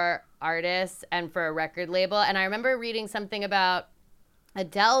for artists and for a record label. And I remember reading something about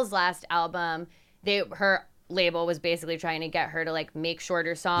Adele's last album. Her label was basically trying to get her to like make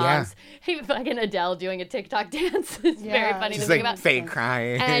shorter songs. Fucking Adele doing a TikTok dance. It's very funny to think about. Fake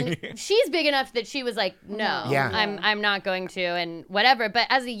crying. And she's big enough that she was like, no, I'm not going to, and whatever. But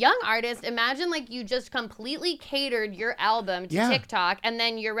as a young artist, imagine like you just completely catered your album to TikTok, and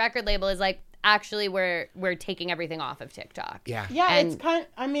then your record label is like, actually, we're taking everything off of TikTok. Yeah, and it's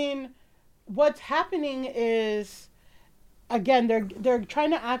I mean, what's happening is, again, they're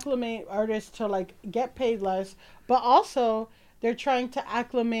trying to acclimate artists to like get paid less, but also they're trying to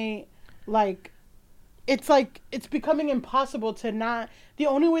acclimate it's becoming impossible to not. The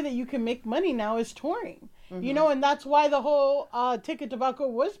only way that you can make money now is touring. You know, and that's why the whole ticket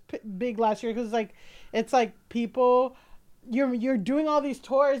debacle was big last year, because it's like people. You're doing all these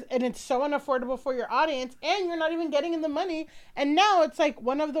tours and it's so unaffordable for your audience, and you're not even getting in the money. And now it's like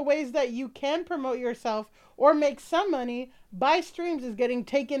one of the ways that you can promote yourself or make some money by streams is getting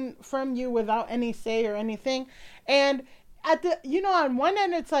taken from you without any say or anything. And at the, on one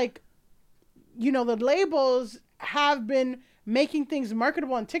end, it's like, the labels have been making things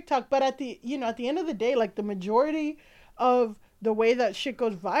marketable on TikTok, but at the end of the day, like the majority of the way that shit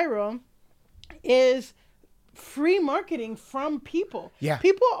goes viral is free marketing from people. Yeah.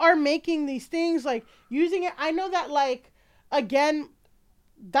 People are making these things, like using it. I know that, like, again,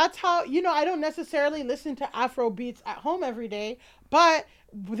 that's how, I don't necessarily listen to Afro beats at home every day, but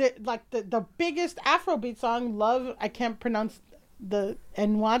the biggest Afrobeat song, Love, I can't pronounce the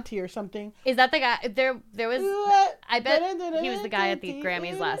Nwati or something. Is that the guy? There was, I bet he was the guy at the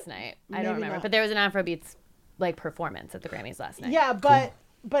Grammys last night. I don't remember, but there was an Afrobeats like performance at the Grammys last night. Yeah,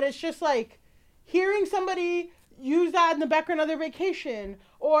 but it's just like hearing somebody use that in the background of their vacation,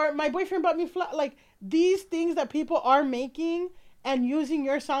 or my boyfriend bought me like these things that people are making and using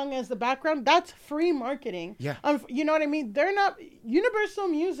your song as the background, that's free marketing. Yeah. You know what I mean? They're not, Universal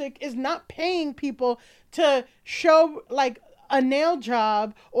Music is not paying people to show like a nail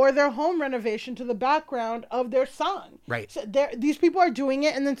job or their home renovation to the background of their song. Right. So these people are doing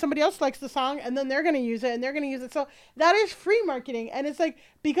it, and then somebody else likes the song, and then they're going to use it, and they're going to use it. So that is free marketing. And it's like,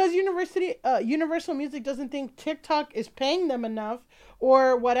 because Universal Music doesn't think TikTok is paying them enough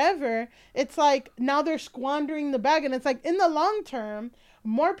or whatever, it's like now they're squandering the bag. And it's like, in the long term,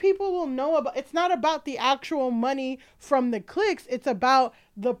 more people will know about, it's not about the actual money from the clicks, it's about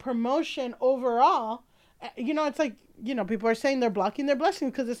the promotion overall. It's like, people are saying they're blocking their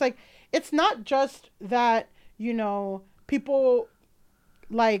blessings, because it's like, it's not just that, people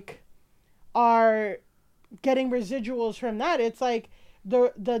like are getting residuals from that. It's like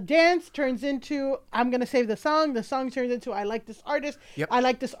the dance turns into, I'm going to save the song turns into, I like this artist. Yep. I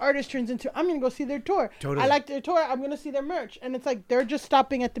like this artist turns into, I'm going to go see their tour. Totally. I like their tour. I'm going to see their merch. And it's like, they're just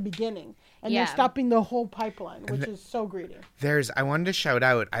stopping at the beginning, and they're stopping the whole pipeline, which is so greedy. I wanted to shout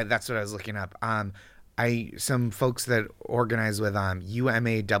out, that's what I was looking up. Some folks that organize with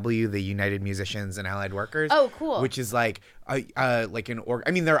UMAW, the United Musicians and Allied Workers. Oh, cool. Which is like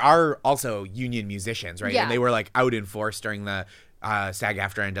there are also union musicians, right? Yeah. And they were like out in force during the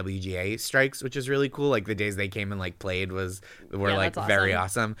SAG-AFTRA and WGA strikes, which is really cool. Like the days they came and like played were like awesome. Very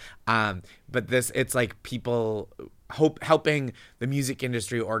awesome. But it's like people helping the music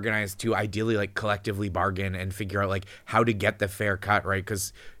industry organize to ideally like collectively bargain and figure out like how to get the fair cut, right?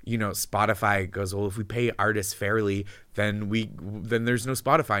 Because Spotify goes, well, if we pay artists fairly, then there's no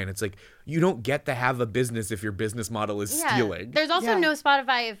Spotify. And it's like, you don't get to have a business if your business model is stealing. There's also no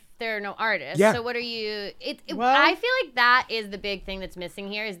Spotify if there are no artists. Yeah. So what are you? I feel like that is the big thing that's missing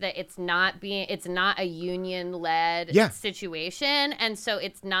here, is that it's not a union led situation, and so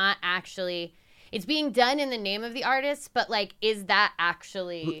it's not actually. It's being done in the name of the artist, but like, is that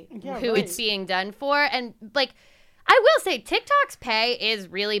actually who it's being done for? And like, I will say TikTok's pay is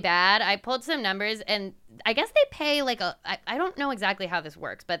really bad. I pulled some numbers, and I guess they pay like I don't know exactly how this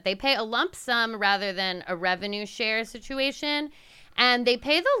works, but they pay a lump sum rather than a revenue share situation. And they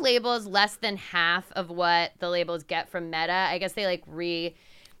pay the labels less than half of what the labels get from Meta. I guess they like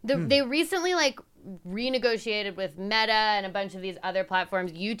they recently like renegotiated with Meta and a bunch of these other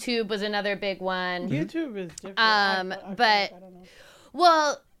platforms. YouTube was another big one. YouTube is different. But I don't know.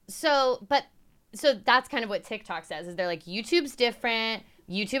 Well, so that's kind of what TikTok says, is they're like, YouTube's different.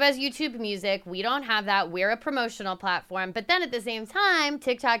 YouTube has YouTube Music. We don't have that. We're a promotional platform. But then at the same time,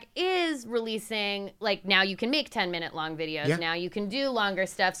 TikTok is releasing, like, now you can make 10-minute long videos. Yeah. Now you can do longer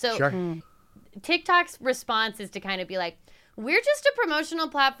stuff. So Sure. TikTok's response is to kind of be like, we're just a promotional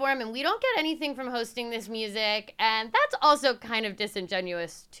platform and we don't get anything from hosting this music. And that's also kind of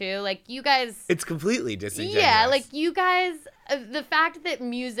disingenuous too. Like, you guys... It's completely disingenuous. Yeah, like, you guys... the fact that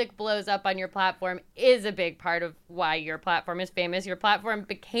music blows up on your platform is a big part of why your platform is famous. Your platform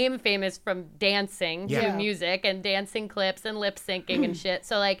became famous from dancing to music and dancing clips and lip syncing and shit.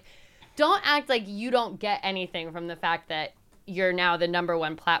 So, like, don't act like you don't get anything from the fact that you're now the number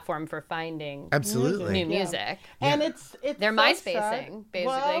one platform for finding new music. And it's they're so MySpacing,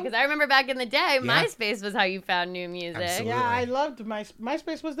 basically. Because I remember back in the day, MySpace was how you found new music. Absolutely. Yeah, I loved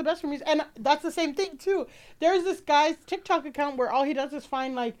MySpace was the best for music. And that's the same thing, too. There's this guy's TikTok account where all he does is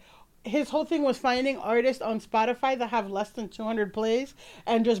find, like, his whole thing was finding artists on Spotify that have less than 200 plays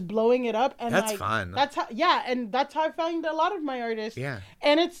and just blowing it up. And that's like, fun. That's how, and that's how I found a lot of my artists. Yeah.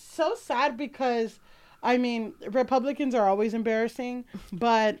 And it's so sad because, I mean, Republicans are always embarrassing,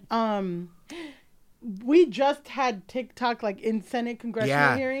 but we just had TikTok, like, in Senate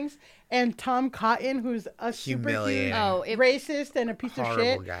congressional hearings, and Tom Cotton, who's a super huge racist and a piece of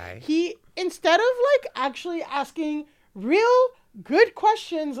shit, guy. He, instead of, like, actually asking real good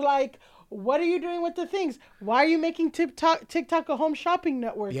questions like, what are you doing with the things? Why are you making TikTok a home shopping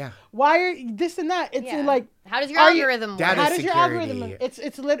network? Yeah. Why are this and that? It's like, how does your algorithm work? How does your algorithm? It's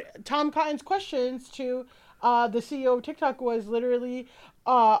Tom Cotton's questions to the CEO of TikTok was literally,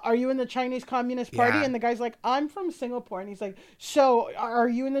 are you in the Chinese Communist Party? Yeah. And the guy's like, I'm from Singapore. And he's like, so are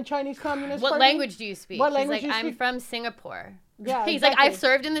you in the Chinese Communist Party? What language do you speak? What language He's like, do you I'm speak? from Singapore. Yeah, He's exactly. like, I've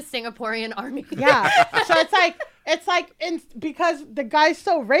served in the Singaporean army. Yeah. So it's like, because the guy's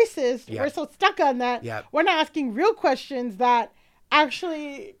so racist, we're so stuck on that. Yeah. We're not asking real questions that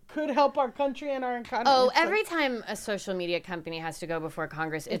actually could help our country and our economy. Oh, every time a social media company has to go before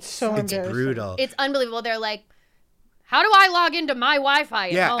Congress, it's brutal. It's unbelievable. They're like, how do I log into my Wi-Fi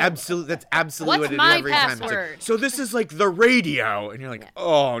at home? Absolutely. That's absolutely What's what it my is every time. password? Like, so this is like the radio, and you're like,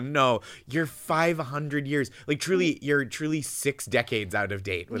 oh no, you're 500 years, like truly, you're truly 6 decades out of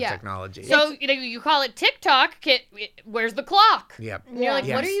date with technology. So you call it TikTok. Where's the clock? Yep. And you're like,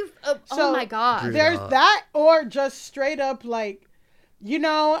 what are you? Oh my god. Brutal. There's that, or just straight up like, you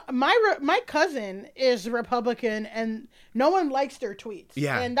know, my cousin is Republican and no one likes their tweets.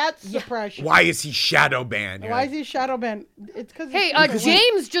 Yeah. And that's suppression. Why is he shadow banned? Why is he shadow banned? It's because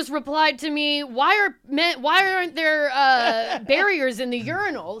James just replied to me. Why aren't there barriers in the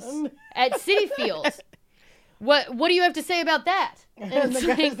urinals at City Fields? What do you have to say about that? And the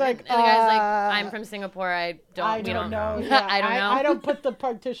guy's like, I'm from Singapore. I don't know. Yeah, I don't know. I don't put the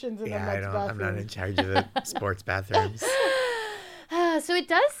partitions in the men's bathroom. I'm not in charge of the sports bathrooms. So it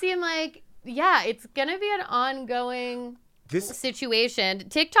does seem like, it's going to be an ongoing situation.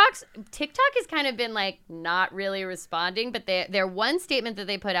 TikTok has kind of been like not really responding, but their one statement that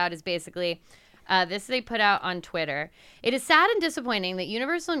they put out is basically, this they put out on Twitter. It is sad and disappointing that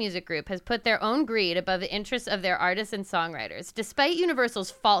Universal Music Group has put their own greed above the interests of their artists and songwriters. Despite Universal's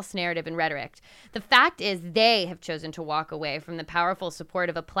false narrative and rhetoric, the fact is they have chosen to walk away from the powerful support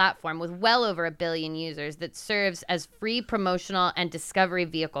of a platform with well over 1 billion users that serves as free promotional and discovery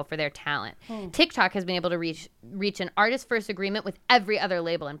vehicle for their talent. TikTok has been able to reach an artist-first agreement with every other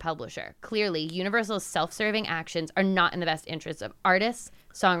label and publisher. Clearly, Universal's self-serving actions are not in the best interests of artists,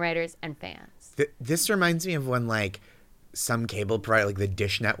 songwriters, and fans. This reminds me of when, like, some cable provider, like the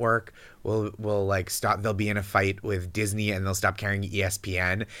Dish Network, will like stop. They'll be in a fight with Disney and they'll stop carrying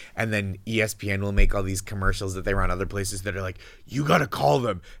ESPN, and then ESPN will make all these commercials that they run other places that are like, you gotta call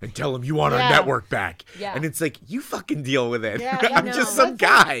them and tell them you want our network back. Yeah. And it's like, you fucking deal with it. Yeah, I'm just some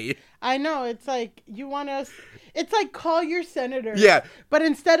guy. I know. It's like, you want us. It's like, call your senator. Yeah. But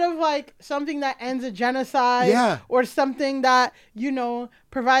instead of like something that ends a genocide or something that, you know,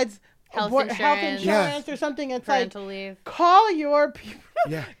 provides health insurance or something, it's parental like leave. Call your people,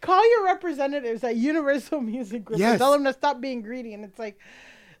 call your representatives at Universal Music Group and tell them to stop being greedy. And it's like,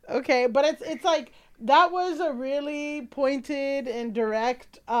 okay, but it's like, that was a really pointed and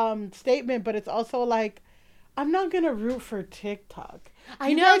direct statement, but it's also like, I'm not gonna root for TikTok.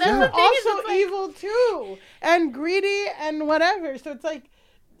 I know, that's the thing. Also evil too, and greedy and whatever. So it's like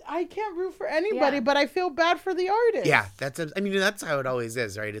I can't root for anybody, but I feel bad for the artist. Yeah, that's how it always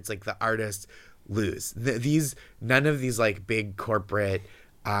is, right? It's like the artists lose. None of these like big corporate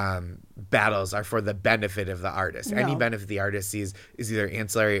battles are for the benefit of the artist. No. Any benefit the artist sees is either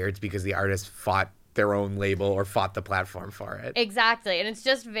ancillary or it's because the artist fought their own label or fought the platform for it. Exactly. And it's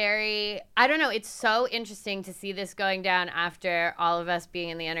just I don't know, it's so interesting to see this going down after all of us being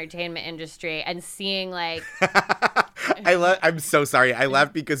in the entertainment industry and seeing like I'm so sorry. I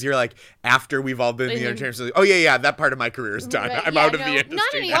laugh because you're like, after we've all been in the entertainment industry, oh yeah, that part of my career is done. I'm out of the industry.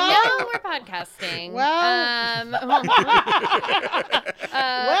 Not anymore. No, we're podcasting.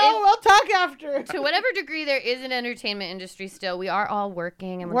 We'll talk after. To whatever degree there is an entertainment industry still, we are all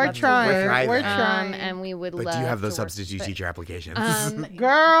working and we're trying. We're trying. And we would love. But do you have those substitute teacher applications?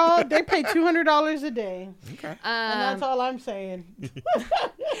 Girl, they pay $200 a day. Okay. And that's all I'm saying.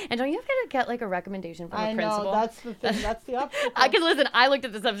 And don't you have to get like a recommendation from a principal? I know, that's the thing. That's the obstacle. I looked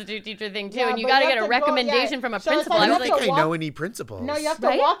at the substitute teacher thing too, and you got to get a recommendation from a principal. I don't think I know any principals. No, you have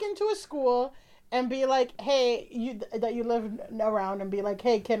to walk into a school and be like, hey, that you live around, and be like,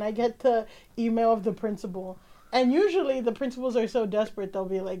 hey, can I get the email of the principal? And usually the principals are so desperate, they'll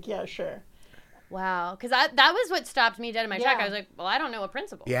be like, yeah, sure. Wow, because that was what stopped me dead in my track. I was like, well, I don't know a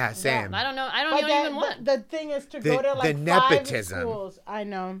principal. Yeah, same. I don't know. I don't know even one. The thing is to go to like nepotism. 5 schools. I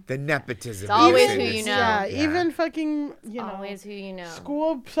know. The nepotism. It's always who you know. Yeah, even fucking, always who you know.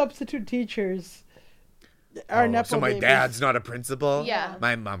 School substitute teachers are nepo So my babies. Dad's not a principal? Yeah.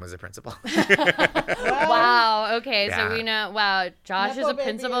 My mom was a principal. Wow. Okay, yeah. So we know. Wow, Josh Nepo is a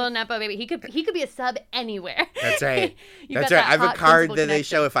principal, nepo baby. He could be a sub anywhere. That's right. That's right. I have a card that they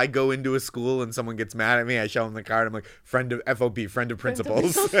show if I go into a school and someone gets mad at me. I show them the card. I'm like, friend of FOP, friend of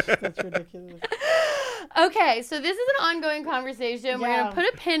principals. That's ridiculous. Okay, so this is an ongoing conversation. We're going to put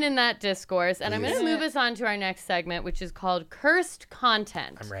a pin in that discourse, and I'm going to move us on to our next segment, which is called Cursed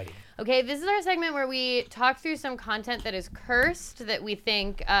Content. I'm ready. Okay, this is our segment where we talk through some content that is cursed that we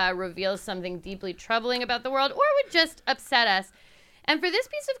think reveals something deeply troubling about the world or would just upset us. And for this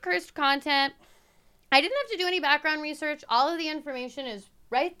piece of cursed content, I didn't have to do any background research. All of the information is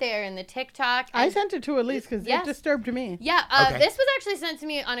right there in the TikTok. I sent it to Elise because it disturbed me. Yeah, this was actually sent to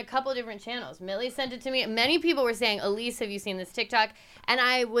me on a couple different channels. Millie sent it to me. Many people were saying, Elise, have you seen this TikTok? And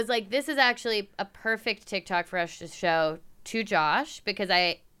I was like, this is actually a perfect TikTok for us to show to Josh because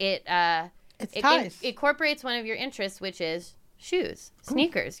it incorporates one of your interests, I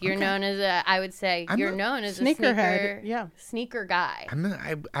sneakers. You're known as you're known as a sneakerhead. Sneaker guy.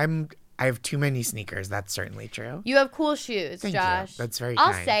 I have too many sneakers. That's certainly true. You have cool shoes, Thank Josh. You. That's very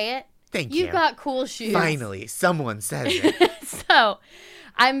I'll kind. say it. Thank you. You've got cool shoes. Finally, someone says it. So,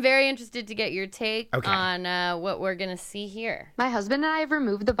 I'm very interested to get your take on what we're going to see here. My husband and I have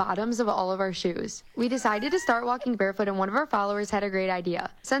removed the bottoms of all of our shoes. We decided to start walking barefoot, and one of our followers had a great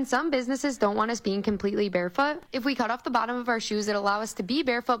idea. Since some businesses don't want us being completely barefoot, if we cut off the bottom of our shoes, it'll allow us to be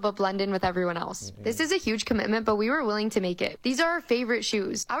barefoot but blend in with everyone else. This is a huge commitment, but we were willing to make it. These are our favorite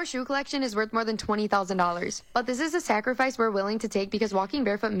shoes. Our shoe collection is worth more than $20,000. But this is a sacrifice we're willing to take because walking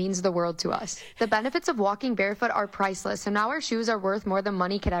barefoot means the world to us. The benefits of walking barefoot are priceless, so now our shoes are worth more than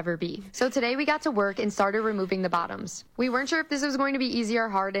money could ever be. So today we got to work and started removing the bottoms. We weren't sure if this was going to be easy or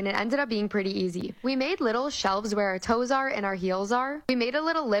hard, and it ended up being pretty easy. We made little shelves where our toes are and our heels are. We made a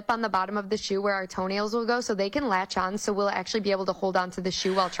little lip on the bottom of the shoe where our toenails will go so they can latch on, so we'll actually be able to hold on to the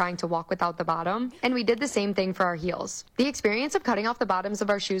shoe while trying to walk without the bottom. And we did the same thing for our heels. The experience of cutting off the bottoms of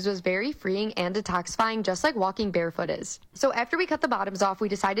our shoes was very freeing and detoxifying, just like walking barefoot is. So after we cut the bottoms off, we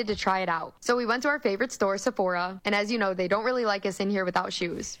decided to try it out. So we went to our favorite store, Sephora, and as you know, they don't really like us in here without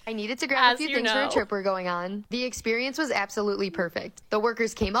shoes. I needed to grab a few things for a trip we're going on. The experience was absolutely perfect. The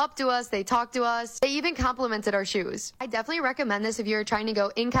workers came up to us, they talked to us, they even complimented our shoes. I definitely recommend this if you're trying to go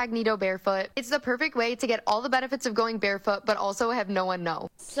incognito barefoot. It's the perfect way to get all the benefits of going barefoot, but also have no one know.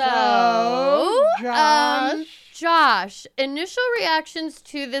 So, Josh, initial reactions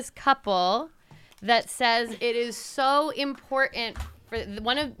to this couple that says it is so important for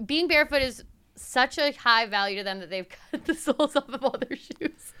being barefoot is such a high value to them that they've cut the soles off of all their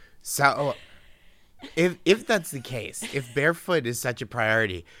shoes. So, if that's the case, if barefoot is such a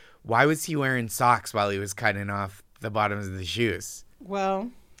priority, why was he wearing socks while he was cutting off the bottoms of the shoes?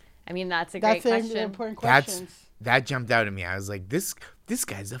 Well, I mean, that's a great question. Important question. That jumped out at me. I was like, this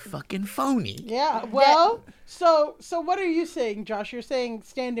guy's a fucking phony. Yeah. Well, so what are you saying, Josh? You're saying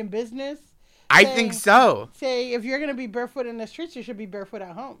stand in business? I think so. Say, if you're going to be barefoot in the streets, you should be barefoot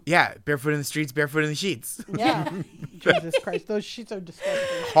at home. Yeah, barefoot in the streets, barefoot in the sheets. Yeah. Jesus Christ, those sheets are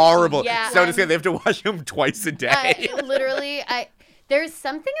disgusting. Horrible. Yeah, So to say they have to wash them twice a day. There's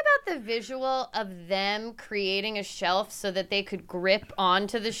something about the visual of them creating a shelf so that they could grip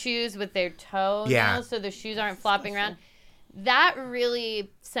onto the shoes with their toenails so the shoes aren't flopping around. That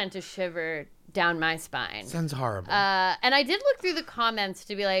really sent a shiver down my spine. Sounds horrible. And I did look through the comments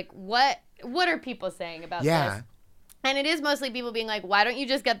to be like, what are people saying about this? And it is mostly people being like, why don't you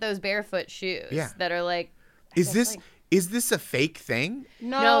just get those barefoot shoes that are like... Is this a fake thing?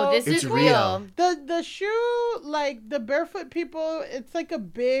 No, this is real. The shoe, like the barefoot people, it's like a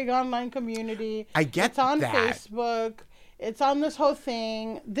big online community. I get It's on that. Facebook. It's on this whole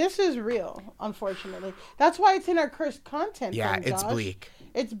thing. This is real, unfortunately. That's why it's in our cursed content. Yeah, thing, it's Josh. bleak.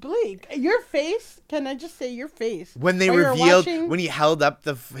 It's bleak. Your face, can I just say your face? When they while you were revealed, watching- when he held up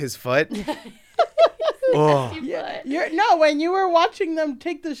his foot. Oh. when you were watching them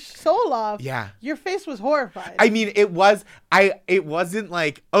take the sole off, Yeah. your face was horrified. I mean, it wasn't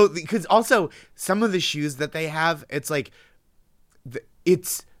like, because also some of the shoes that they have, it's like,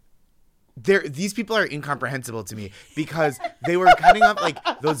 these people are incomprehensible to me because they were cutting up like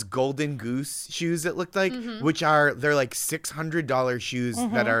those golden goose shoes, it looked like, they're like $600 shoes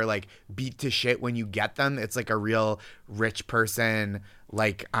that are like beat to shit when you get them. It's like a real rich person,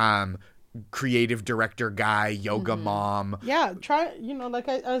 like, creative director guy, yoga mom. Yeah,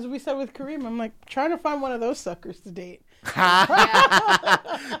 as we said with Kareem, I'm like trying to find one of those suckers to date.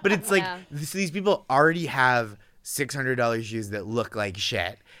 But it's like these people already have $600 shoes that look like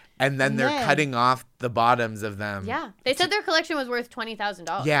shit, and then they're cutting off the bottoms of them. Yeah, they said their collection was worth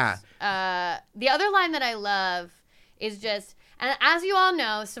 $20,000. Yeah. The other line that I love is just, and as you all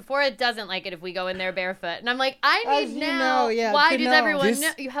know, Sephora doesn't like it if we go in there barefoot. And I'm like, I need why does everyone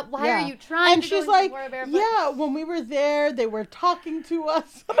know? Why are you trying and to she's go like, in Sephora barefoot? yeah, when we were there, they were talking to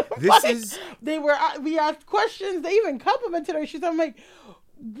us. We asked questions. They even complimented her. I'm like,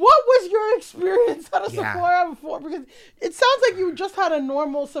 what was your experience at a Sephora before? Because it sounds like you just had a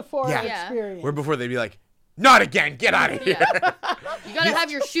normal Sephora experience. Where before they'd be like, not again, get out of here. You gotta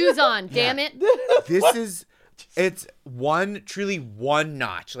have your shoes on, damn it. It's truly one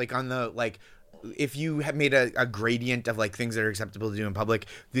notch. Like on the, like, if you have made a gradient of like things that are acceptable to do in public,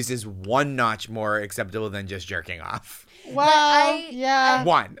 this is one notch more acceptable than just jerking off. Well,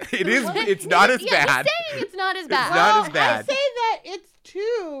 One. It is. It's not as bad. He's saying it's not as bad. It's not as bad. I say that it's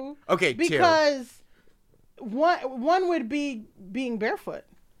two. Okay, because one would be being barefoot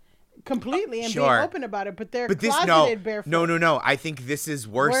completely and being open about it, but they're closeted barefoot. No. I think this is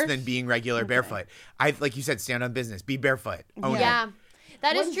worse than being regular barefoot. Like you said, stand on business. Be barefoot. Yeah.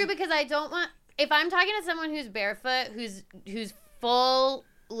 That is true because I don't want, if I'm talking to someone who's barefoot, who's full,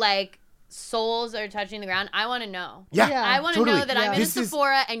 like, soles are touching the ground, I want to know. Yeah. I want to know that I'm in a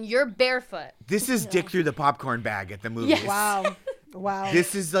Sephora and you're barefoot. This is dick through the popcorn bag at the movies. Yes. Wow.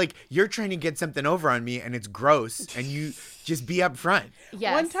 This is like, you're trying to get something over on me and it's gross and you just be up front.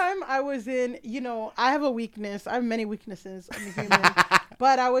 Yes. One time I was in, I have a weakness. I have many weaknesses. I'm a human.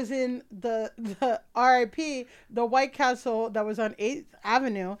 But I was in the RIP, the White Castle that was on 8th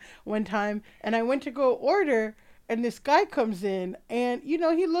Avenue one time. And I went to go order and this guy comes in and, he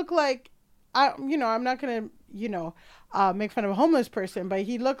looked like, I'm not going to, make fun of a homeless person, but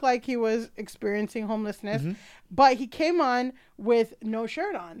he looked like he was experiencing homelessness. Mm-hmm. But he came on with no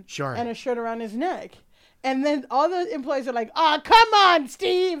shirt on. Sure. And a shirt around his neck. And then all the employees are like, oh, come on,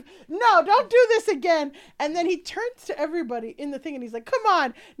 Steve. No, don't do this again. And then he turns to everybody in the thing and he's like, come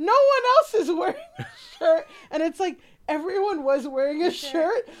on, no one else is wearing a shirt. And it's like, everyone was wearing a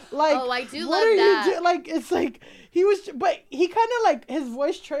shirt. Like, I do what love are that. you doing? Like, it's like, but he kind of like, his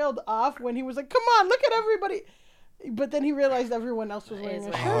voice trailed off when he was like, come on, look at everybody. But then he realized everyone else was wearing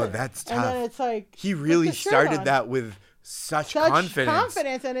a shirt. Oh, that's tough. And then it's like, he really started that with such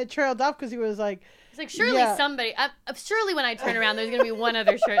confidence. And it trailed off because he was like, it's like, surely when I turn around, there's going to be one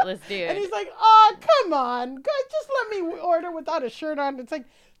other shirtless dude. And he's like, oh, come on. Guys, just let me order without a shirt on. It's like,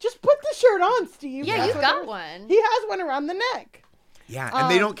 just put the shirt on, Steve. Yeah, you've got one. He has one around the neck. Yeah,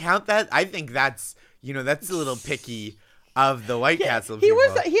 and they don't count that? I think that's, that's a little picky of the White Castle people.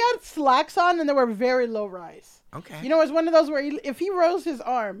 He had slacks on and they were very low rise. Okay. It was one of those where if he rose his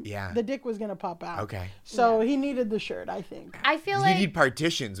arm, the dick was going to pop out. Okay. So he needed the shirt, I think. I feel like you need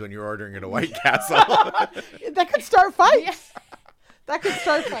partitions when you're ordering at a White Castle. That could start fights. Yeah. That could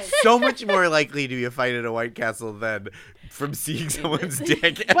start fights. So much more likely to be a fight at a White Castle than from seeing someone's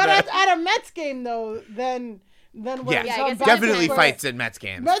dick. But at a Mets game, though, then definitely fights at Mets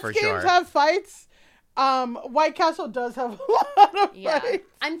games. Mets for games sure. have fights. White Castle does have a lot of fights.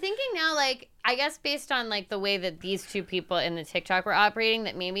 I'm thinking now, like, I guess based on, like, the way that these two people in the TikTok were operating,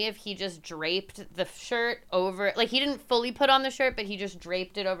 that maybe if he just draped the shirt over, like, he didn't fully put on the shirt, but he just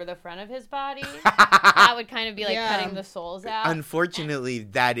draped it over the front of his body, that would kind of be, like, cutting the soles out. Unfortunately,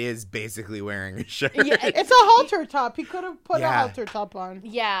 that is basically wearing a shirt. Yeah, it's a halter top. He could have put a halter top on.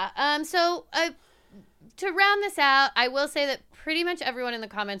 Yeah. So, to round this out, I will say that pretty much everyone in the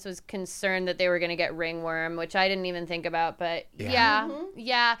comments was concerned that they were going to get ringworm, which I didn't even think about. But yeah.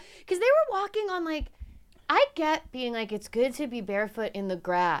 Because they were walking on, like, I get being like, it's good to be barefoot in the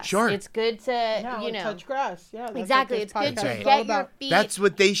grass. Sure. It's good to, touch grass. Yeah, that's exactly. It's good to get your feet. That's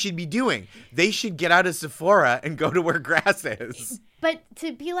what they should be doing. They should get out of Sephora and go to where grass is. But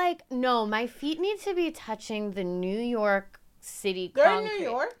to be like, no, my feet need to be touching the New York City They're concrete. in New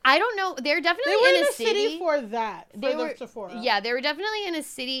York? I don't know. They're definitely They were in a a city for that. They the were Sephora. Yeah, they were definitely in a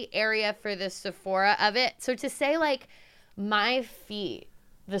city area for the Sephora of it. So to say, like, my feet,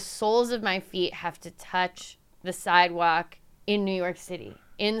 the soles of my feet have to touch the sidewalk in New York City,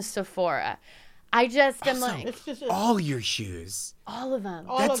 in Sephora. I just am like, it's just all your shoes. all of them.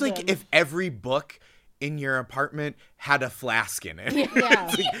 That's like if every book in your apartment had a flask in it.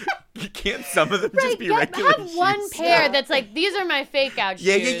 Yeah. Can't some of them just be regular have shoes? one pair that's like, these are my fake out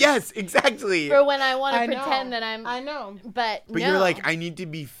shoes. Yes, exactly. For when I want to pretend that I'm. I know. But no. You're like, I need to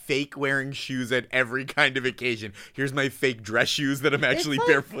be fake wearing shoes at every kind of occasion. Here's my fake dress shoes that I'm actually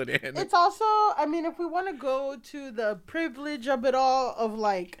barefoot in. It's also, I mean, if we want to go to the privilege of it all, of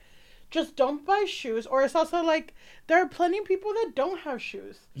like, just don't buy shoes. Or it's also like, there are plenty of people that don't have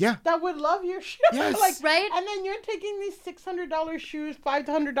shoes. Yeah. That would love your shoes. Yes. Like, right? And then you're taking these $600 shoes,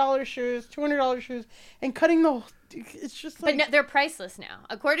 $500 shoes, $200 shoes, and cutting the. It's just like. But no, they're priceless now.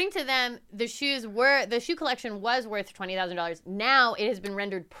 According to them, the shoe collection was worth $20,000. Now it has been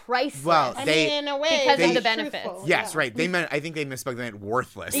rendered priceless. Well, I mean, in a way, because of the it's benefits. truthful. Yes, Yeah. right. I think they misspoke. They meant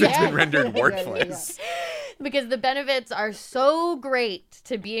worthless. Yeah. It's been rendered worthless. Because the benefits are so great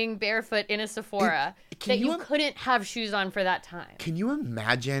to being barefoot in a Sephora that you couldn't have shoes on for that time. Can you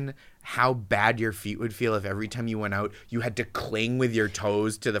imagine how bad your feet would feel if every time you went out, you had to cling with your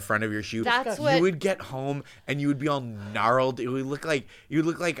toes to the front of your shoe? That's you what- would get home and you would be all gnarled. It would look like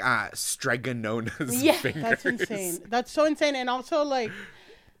Stregonona's fingers. That's insane. That's so insane. And also, like,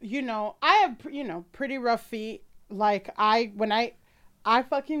 I have, pretty rough feet. Like, I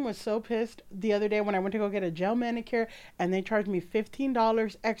fucking was so pissed the other day when I went to go get a gel manicure and they charged me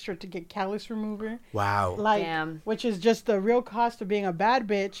 $15 extra to get callus remover. Wow. Like, Damn. which is just the real cost of being a bad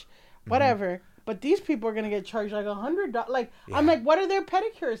bitch, whatever. But these people are going to get charged like $100. Like, I'm like, what are their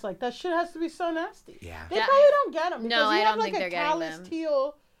pedicures like? That shit has to be so nasty. Yeah. They probably don't get them. No, I you have don't like think a they're getting callus them.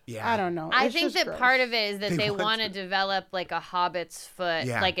 Heel. Yeah. I don't know. I It's think just that gross. part of it is that They they want want to develop like a hobbit's foot.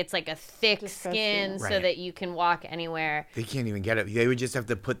 Yeah. Like it's like a thick Disgusting. skin so Right. that you can walk anywhere. They can't even get it. They would just have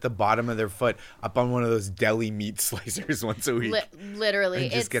to put the bottom of their foot up on one of those deli meat slicers once a week. Literally.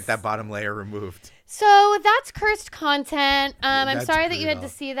 And just get that bottom layer removed. So that's cursed content. I'm That's sorry that you had to brutal.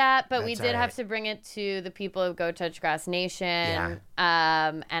 see that, but we That's did all have right. to bring it to the people of Go Touch Grass Nation. Yeah.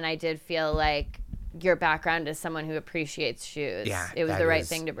 And I did feel like your background as someone who appreciates shoes. Yeah, It was that the right is-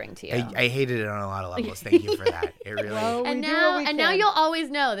 thing to bring to you. I hated it on a lot of levels. Thank you for that. It really. Well, and we do what we now can. you'll always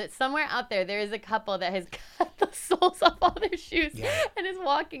know that somewhere out there is a couple that has cut the soles off all their shoes and is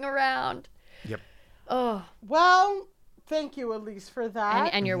walking around. Yep. Oh, Well, thank you, Elise, for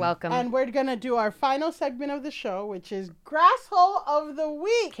that. and you're welcome. And we're going to do our final segment of the show, which is Grass Hole of the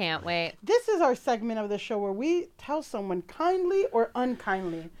Week. Can't wait. This is our segment of the show where we tell someone kindly or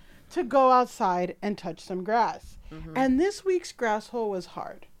unkindly to go outside and touch some grass. And this week's grass hole was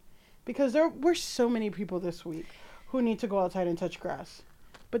hard because there were so many people this week who need to go outside and touch grass.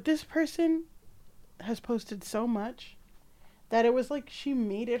 But this person has posted so much that it was like she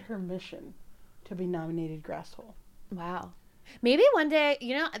made it her mission to be nominated grass hole. Wow. Maybe one day,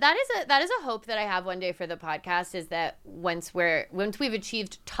 that is a hope that I have one day for the podcast is that once we've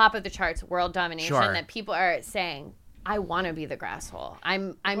achieved top of the charts world domination, Sure. that people are saying, I want to be the grass hole.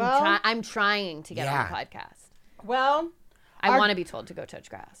 I'm trying to get on the podcast. Well, I want to be told to go touch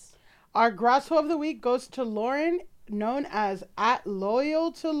grass. our grass hole of the week goes to Lauren, known as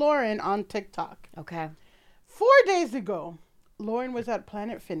 @LoyalToLauren on TikTok. Okay. 4 days ago, Lauren was at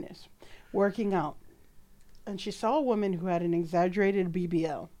Planet Fitness working out, and she saw a woman who had an exaggerated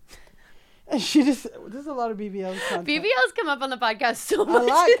BBL. And she just, there's a lot of BBL content. BBLs come up on the podcast so A much.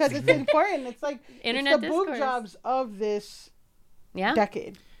 lot, because it's important. It's like Internet it's the boob discourse. jobs of this Yeah.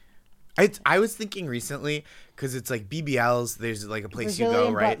 decade. I was thinking recently because it's like BBLs. There's like a place Brazilian you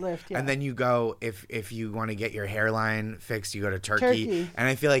go, right? butt lift, yeah. And then you go if you want to get your hairline fixed, you go to Turkey. And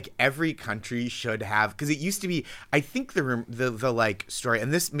I feel like every country should have, because it used to be. I think the like story,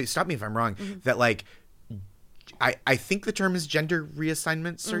 and this stop me if I'm wrong, that like. I think the term is gender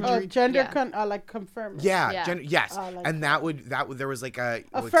reassignment surgery. Like confirming. Yeah. Yeah. Yes. like and that would there was like a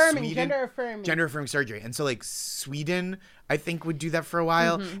affirming, Sweden, gender affirming surgery. And so like Sweden, I think, would do that for a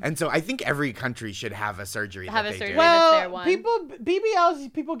while. And so I think every country should have a surgery. Have that a they surgery. do. That's their Well, one.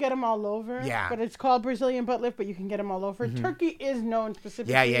 BBLs, people get them all over. Yeah. But it's called Brazilian butt lift, but you can get them all over. Turkey is known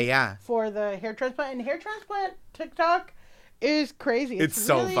specifically for the hair transplant. And hair transplant TikTok is crazy. It's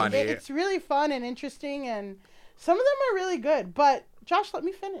so funny. It's really fun and interesting, and some of them are really good. But Josh, let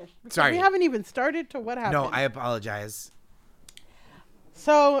me finish. Sorry. We haven't even started to what happened. No, I apologize.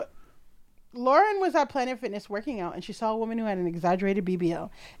 So Lauren was at Planet Fitness working out, and she saw a woman who had an exaggerated BBL,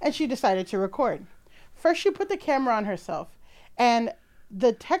 and she decided to record. First, she put the camera on herself, and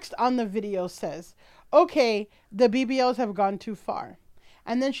the text on the video says, "Okay, the BBLs have gone too far."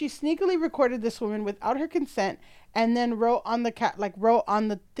 And then she sneakily recorded this woman without her consent, and then wrote on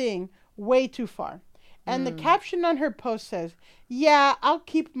the thing, "way too far." And the caption on her post says, "Yeah, I'll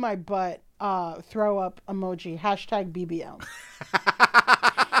keep my butt, throw up emoji, #BBL."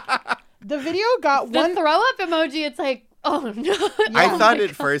 The video got The throw up emoji, it's like, oh no. I thought at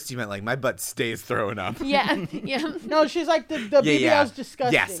first you meant like my butt stays throwing up. Yeah. No, she's like, the BBL's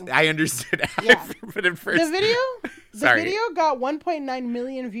disgusting. Yes, I understood. Yeah. But at first, The video got 1.9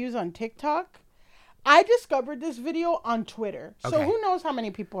 million views on TikTok. I discovered this video on Twitter. So Okay. who knows how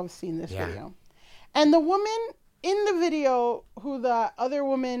many people have seen this Yeah. video. And the woman in the video who the other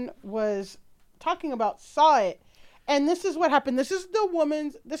woman was talking about saw it. And this is what happened. This is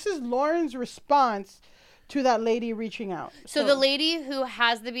Lauren's response to that lady reaching out. So the lady who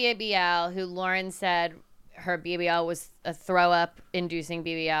has the BBL, who Lauren said her BBL was a throw up inducing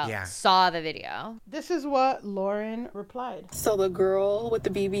BBL, saw the video. This is what Lauren replied. So the girl with the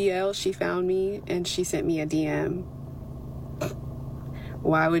BBL, she found me and she sent me a DM.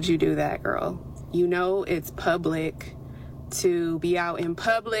 Why would you do that, girl? You know it's public to be out in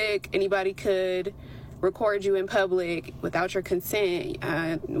public. Anybody could record you in public without your consent.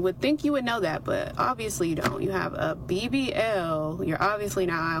 I would think you would know that, but obviously you don't. You have a BBL. You're obviously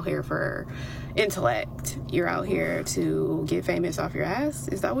not out here for intellect. You're out here to get famous off your ass.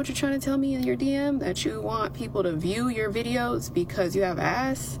 Is that what you're trying to tell me in your DM? That you want people to view your videos because you have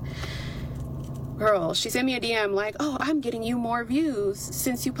ass? Girl, she sent me a DM like, "Oh, I'm getting you more views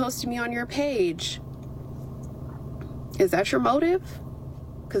since you posted me on your page." Is that your motive?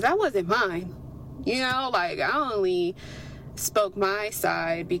 Because that wasn't mine. You know, like, I only spoke my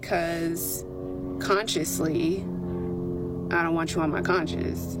side because consciously I don't want you on my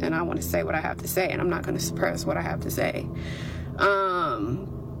conscience, and I want to say what I have to say, and I'm not going to suppress what I have to say.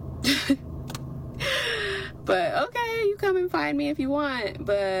 But okay, you come and find me if you want,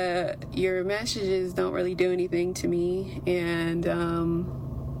 but your messages don't really do anything to me. And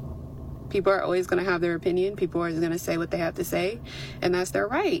people are always going to have their opinion. People are always going to say what they have to say, and that's their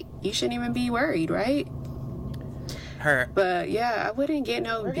right. You shouldn't even be worried, right? But yeah, I wouldn't get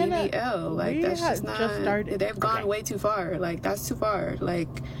no BBL. Like, that's just not. They've gone way too far. Like, that's too far. Like,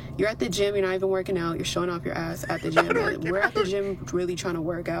 you're at the gym, you're not even working out, you're showing off your ass at the gym. We're at the gym really trying to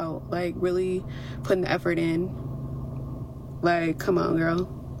work out, like really putting the effort in. Like, come on, girl.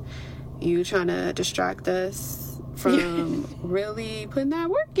 You trying to distract us from really putting that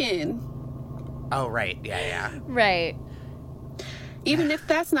work in. Oh, right. Yeah. Right. Even if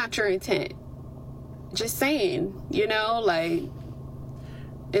that's not your intent. Just saying, you know, like,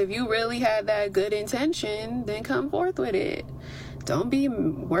 if you really had that good intention, then come forth with it. Don't be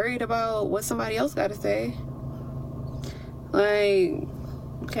worried about what somebody else got to say. Like,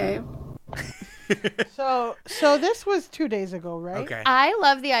 okay. So this was 2 days ago, right? Okay. I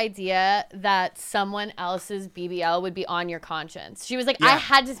love the idea that someone else's BBL would be on your conscience. She was like, I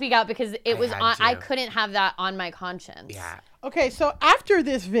had to speak out because it was on. I couldn't have that on my conscience. Yeah. Okay, so after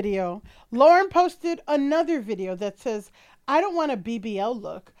this video, Lauren posted another video that says, "I don't want a BBL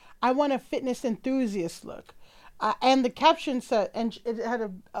look. I want a fitness enthusiast look." And the caption said, and it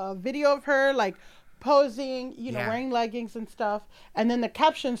had a video of her like posing, you know, wearing leggings and stuff. And then the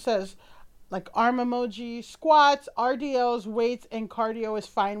caption says, like, arm emoji, squats, RDLs, weights, and cardio is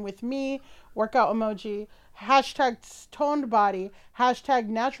fine with me. Workout emoji, #toned body,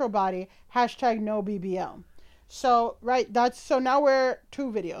 #natural body, #no BBL. So, right, so now we're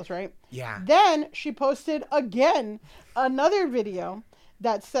 2 videos, right? Yeah. Then she posted again another video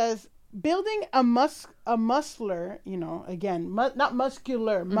that says, building a muscular, again, not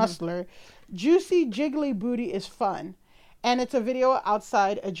muscular, muscular, juicy, jiggly booty is fun. And it's a video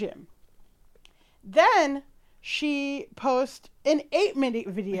outside a gym. Then she posts an 8-minute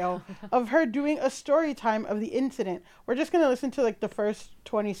video of her doing a story time of the incident. We're just going to listen to like the first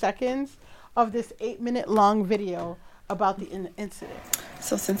 20 seconds of this 8-minute long video about the incident.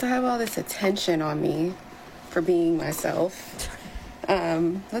 So since I have all this attention on me for being myself,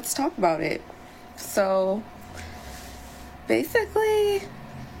 let's talk about it. So basically,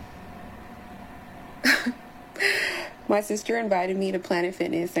 my sister invited me to Planet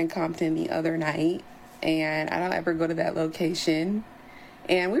Fitness in Compton the other night, and I don't ever go to that location.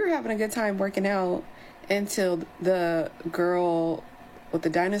 And we were having a good time working out until the girl with the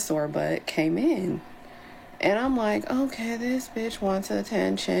dinosaur butt came in. And I'm like, okay, this bitch wants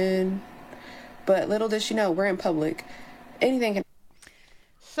attention. But little does she know, we're in public. Anything can...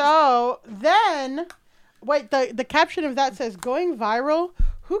 So then, wait, the caption of that says, going viral,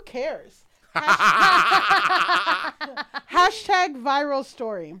 who cares? Hashtag viral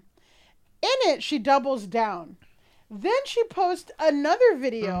story. In it, she doubles down. Then she posts another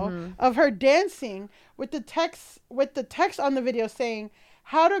video of her dancing with the text on the video saying,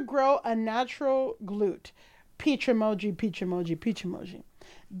 how to grow a natural glute. Peach emoji, peach emoji, peach emoji.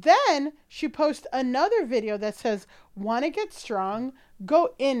 Then she posts another video that says, want to get strong?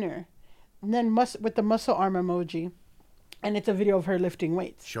 Go inner. And then with the muscle arm emoji. And it's a video of her lifting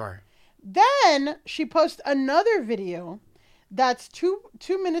weights. Sure. Then she posts another video that's 2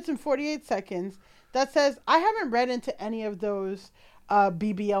 minutes and 48 seconds that says, I haven't read into any of those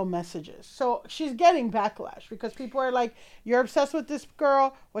BBL messages. So she's getting backlash because people are like, you're obsessed with this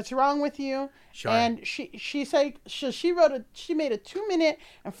girl. What's wrong with you? Sure. And she made a 2 minute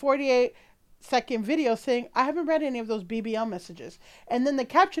and 48 second video saying, I haven't read any of those BBL messages. And then the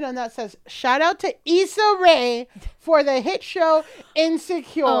caption on that says, shout out to Issa Rae for the hit show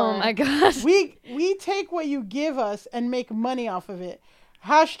Insecure. Oh my gosh. We take what you give us and make money off of it.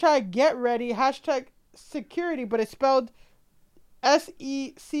 Hashtag get ready. Hashtag security, but it's spelled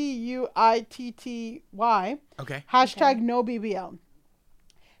SECUITTY. Okay. Hashtag no BBL.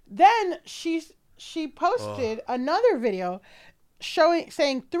 Then she posted another video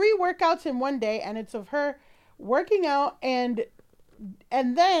saying 3 workouts in one day, and it's of her working out, and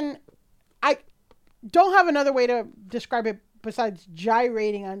then I don't have another way to describe it besides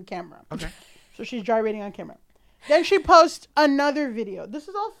gyrating on camera. Okay. So she's gyrating on camera. Then she posts another video. This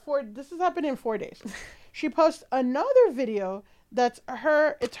has happened in 4 days. She posts another video that's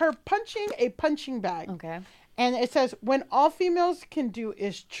her punching a punching bag. Okay. And it says, when all females can do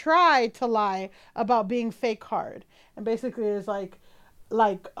is try to lie about being fake hard. And basically it's like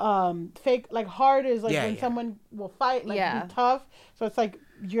fake, like hard is like when someone will fight, like be tough. So it's like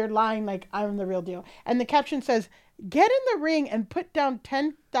you're lying like I'm the real deal. And the caption says, get in the ring and put down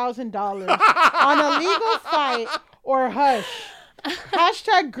 $10,000 on a legal fight or hush.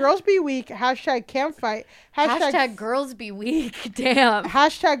 Hashtag girls be weak. Hashtag can't fight. Hashtag girls be weak. Damn.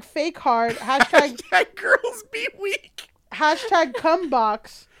 Hashtag fake hard. Hashtag girls be weak. Hashtag come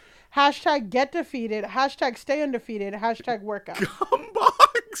box. Hashtag get defeated. Hashtag stay undefeated. Hashtag workout. Come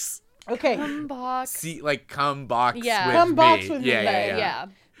box. Okay. Come box. See, like come box with come box me. with me. Yeah.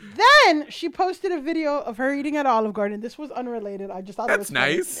 Then she posted a video of her eating at Olive Garden. This was unrelated. I just thought it was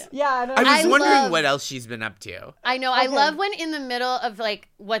funny. Nice. Yeah. I was wondering what else she's been up to. I know. Okay. I love when in the middle of like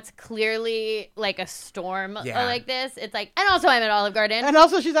what's clearly like a storm like this, it's like, and also I'm at Olive Garden. And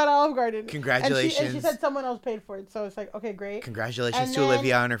also she's at Olive Garden. Congratulations. And she said someone else paid for it. So it's like, okay, great. Congratulations to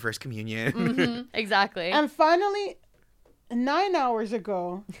Olivia on her first communion. Mm-hmm, exactly. And finally, 9 hours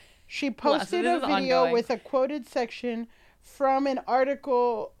ago, she posted a video with a quoted section from an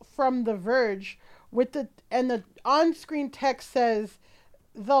article from The Verge and the on-screen text says,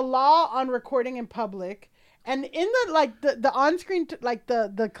 the law on recording in public. And in the on-screen,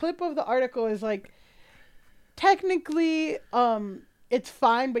 the clip of the article is like, technically, it's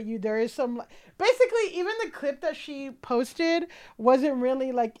fine, but there is some, basically, even the clip that she posted wasn't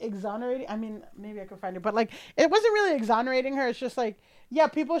really like exonerating. I mean, maybe I could find it, but like, it wasn't really exonerating her. It's just like, yeah,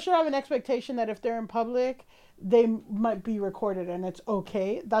 people should have an expectation that if they're in public, they might be recorded and it's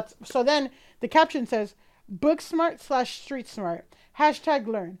okay. So then the caption says, book smart / street smart. Hashtag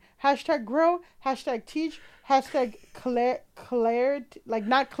learn. Hashtag grow. Hashtag teach. Hashtag clarity, like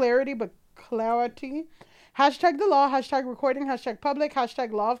not clarity, but clarity. Hashtag the law. Hashtag recording. Hashtag public.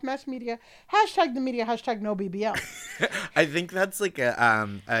 Hashtag law of mass media. Hashtag the media. Hashtag no BBL. I think that's like a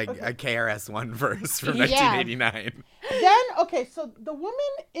KRS-One verse from 1989. Then, okay, so the woman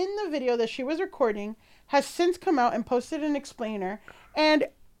in the video that she was recording has since come out and posted an explainer. And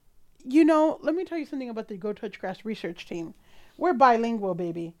let me tell you something about the Go Touch Grass research team. We're bilingual,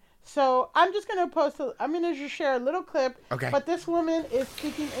 baby. So I'm just going to I'm going to just share a little clip. Okay. But this woman is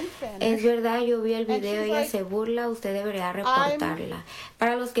speaking in Spanish. Es verdad, yo vi el video, ella se burla, usted debería reportarla.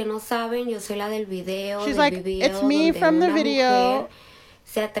 Para los que no saben, yo soy la del video, she's del like, BBL, it's me from the video.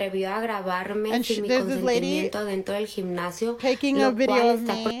 Se atrevió a grabarme and sin mi consentimiento dentro del gimnasio. Taking a video of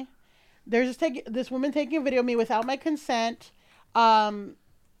me. There's this woman taking a video of me without my consent.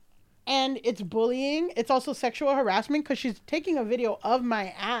 And it's bullying. It's also sexual harassment because she's taking a video of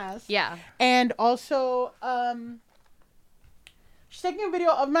my ass. Yeah. And also, she's taking a video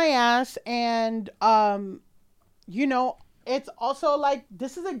of my ass. And, it's also like,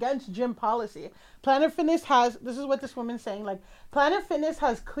 this is against gym policy. Planet Fitness this is what this woman's saying, like, Planet Fitness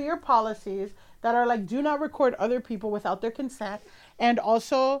has clear policies that are like, do not record other people without their consent. And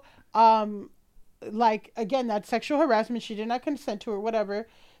also, like, again, that's sexual harassment. She did not consent to or whatever.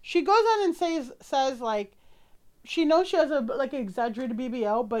 She goes on and says like, she knows she has an exaggerated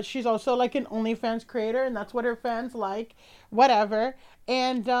BBL, but she's also like an OnlyFans creator, and that's what her fans like, whatever.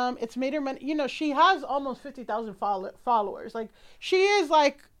 And it's made her money. She has almost 50,000 followers. Like, she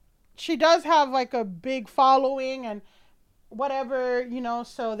does have like a big following and whatever,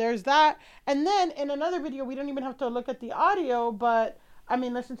 so there's that. And then in another video, we don't even have to look at the audio,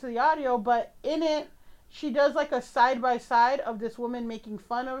 listen to the audio, but in it, she does like a side-by-side of this woman making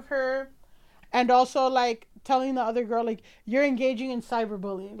fun of her and also like telling the other girl, like, you're engaging in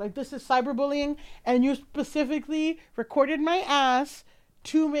cyberbullying. Like, this is cyberbullying and you specifically recorded my ass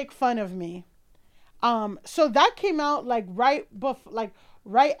to make fun of me. So that came out like right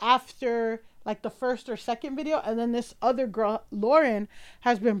after like the first or second video. And then this other girl, Lauren,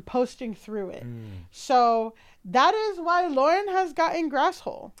 has been posting through it. So that is why Lauren has gotten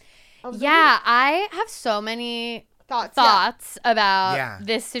Grasshole. Yeah, I have so many thoughts about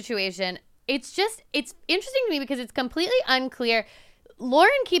this situation. It's interesting to me because it's completely unclear.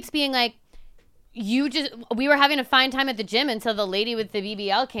 Lauren keeps being like, we were having a fine time at the gym until the lady with the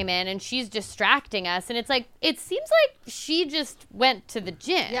BBL came in and she's distracting us. And it's like, it seems like she just went to the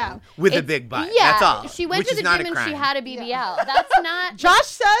gym. Yeah. With a big butt. Yeah. That's all. She went to the gym and she had a BBL. Yeah. That's not. Josh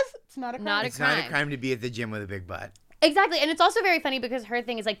says it's not a crime. It's not a crime to be at the gym with a big butt. Exactly. And it's also very funny because her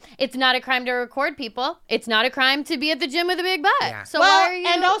thing is like, it's not a crime to record people. It's not a crime to be at the gym with a big butt. Yeah. So why are you...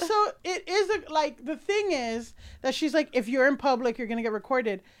 And also, it is, the thing is that she's like, if you're in public, you're going to get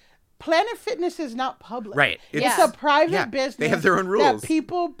recorded. Planet Fitness is not public. Right. It's a private business. They have their own rules. That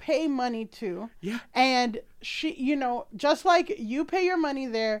people pay money to. Yeah. And she, just like you pay your money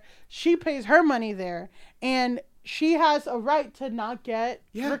there, she pays her money there. And she has a right to not get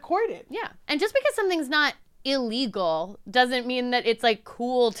recorded. Yeah. And just because something's not illegal doesn't mean that it's like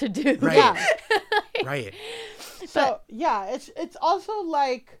cool to do. Right. Yeah. Right. So it's also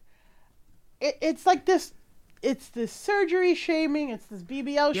like it's like this. It's this surgery shaming. It's this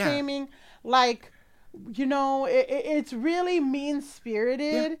BBL shaming. Like, it's really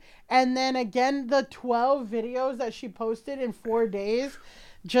mean-spirited. Yeah. And then again, the 12 videos that she posted in 4 days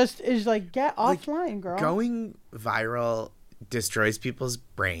just is like, get offline, girl. Going viral destroys people's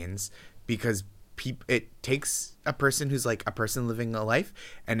brains because it takes a person who's like a person living a life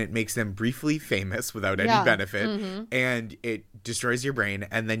and it makes them briefly famous without any benefit, and it destroys your brain.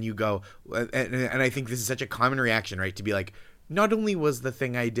 And then you go, and I think this is such a common reaction, right? To be like, not only was the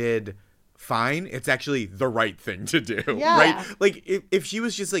thing I did fine, it's actually the right thing to do, right? Like if she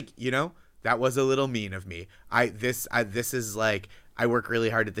was just like, that was a little mean of me. This is like, I work really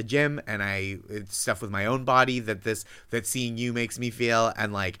hard at the gym and it's stuff with my own body that seeing you makes me feel,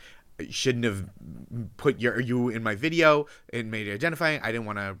 and like, shouldn't have put you in my video and made it identifying. I didn't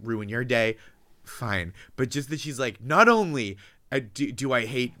want to ruin your day. Fine. But just that she's like, not only do I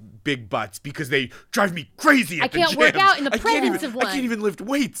hate big butts because they drive me crazy at the gym. I can't work out in the presence of one. I can't even lift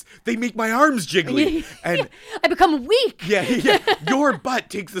weights. They make my arms jiggly. And I become weak. Yeah. Your butt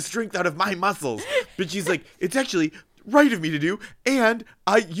takes the strength out of my muscles. But she's like, it's actually right of me to do, and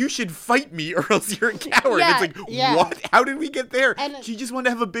you should fight me or else you're a coward. Yeah. It's like, what? How did we get there? And she just wanted to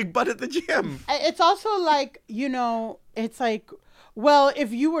have a big butt at the gym. It's also like, it's like, well,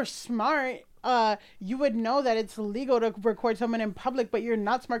 if you were smart, you would know that it's illegal to record someone in public, but you're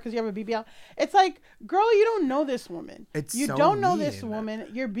not smart because you have a BBL. It's like, girl, you don't know this woman. You don't know this woman.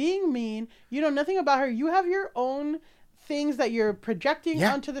 You're being mean. You know nothing about her. You have your own things that you're projecting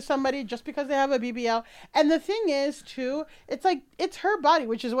onto somebody just because they have a BBL. And the thing is too, it's like, it's her body,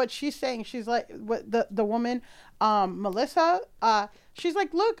 which is what she's saying. She's like, what the woman, Melissa, she's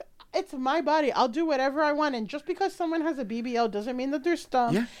like, look, it's my body. I'll do whatever I want. And just because someone has a BBL doesn't mean that they're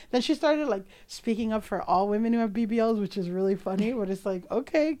stump. Yeah. Then she started like speaking up for all women who have BBLs, which is really funny. But it's like,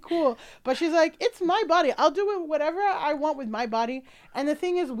 okay, cool. But she's like, it's my body. I'll do whatever I want with my body. And the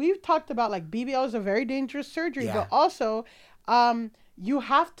thing is, we've talked about like BBL is a very dangerous surgery, but also you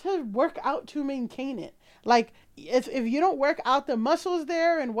have to work out to maintain it. Like if you don't work out the muscles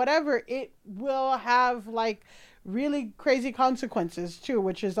there and whatever, it will have like really crazy consequences too,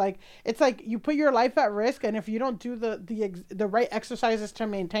 which is like, it's like you put your life at risk, and if you don't do the right exercises to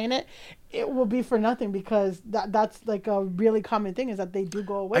maintain it, it will be for nothing, because that's like a really common thing, is that they do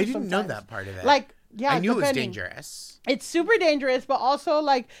go away. I didn't sometimes. know that part of it. Like, yeah, I knew it was dangerous. It's super dangerous, but also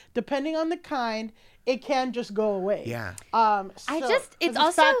like depending on the kind, it can just go away. Yeah. It's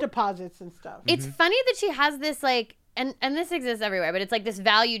also fat deposits and stuff. It's funny that she has this like, and this exists everywhere, but it's like this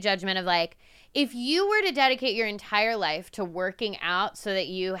value judgment of like, if you were to dedicate your entire life to working out so that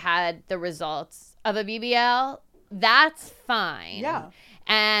you had the results of a BBL, that's fine. Yeah.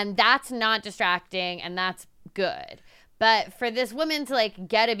 And that's not distracting, and that's good. But for this woman to like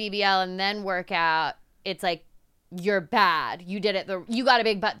get a BBL and then work out, it's like, you're bad. You did it. You got a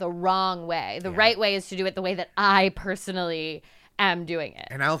big butt the wrong way. The right way is to do it the way that I personally am doing it.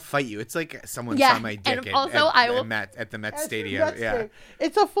 And I'll fight you. It's like someone saw my dick and also at the Met Stadium. Yeah.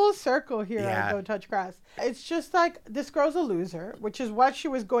 It's a full circle here. Yeah. I Go Touch Grass. It's just like, this girl's a loser, which is why she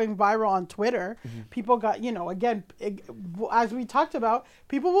was going viral on Twitter. People got, again, as we talked about,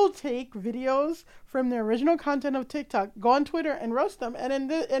 people will take videos from the original content of TikTok, go on Twitter and roast them. And in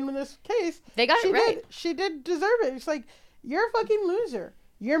this case, they got it right. She did deserve it. It's like, you're a fucking loser.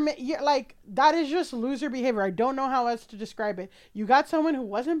 You're like, that is just loser behavior. I don't know how else to describe it. You got someone who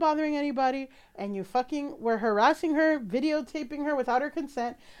wasn't bothering anybody, and you fucking were harassing her, videotaping her without her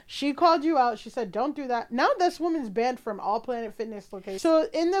consent. She called you out. She said, don't do that. Now this woman's banned from all Planet Fitness locations. So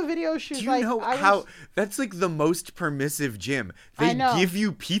in the video, she's like, do you know how that's like the most permissive gym? They give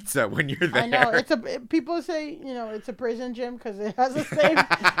you pizza when you're there. I know. People say, it's a prison gym because it has the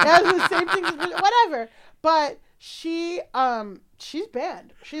same thing as whatever. But she's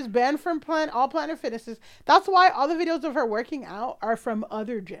banned. She's banned from all Planet Fitnesses. That's why all the videos of her working out are from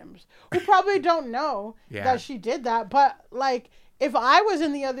other gyms who probably don't know that she did that. But like, if I was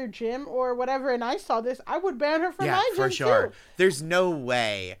in the other gym or whatever and I saw this, I would ban her from my gym for sure. too. There's no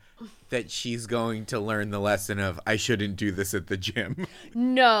way that she's going to learn the lesson of, I shouldn't do this at the gym.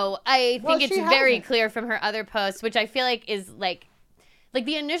 No, I think it's very clear from her other posts, which I feel like is like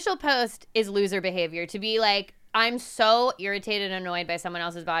the initial post is loser behavior, to be like, I'm so irritated and annoyed by someone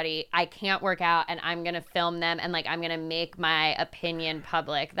else's body, I can't work out, and I'm going to film them, and like, I'm going to make my opinion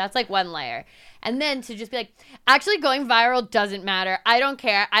public. That's like one layer. And then to just be like, actually going viral doesn't matter. I don't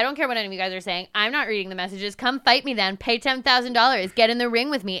care. I don't care what any of you guys are saying. I'm not reading the messages. Come fight me then. Pay $10,000. Get in the ring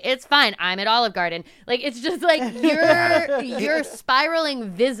with me. It's fine. I'm at Olive Garden. Like, it's just like, you're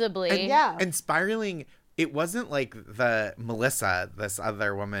spiraling visibly. And spiraling, it wasn't like the Melissa, this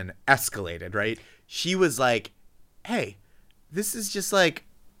other woman, escalated, right? She was like, hey, this is just like,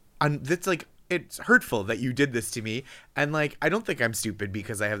 it's hurtful that you did this to me. And like, I don't think I'm stupid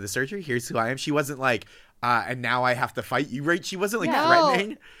because I have the surgery. Here's who I am. She wasn't like, and now I have to fight you, right? She wasn't like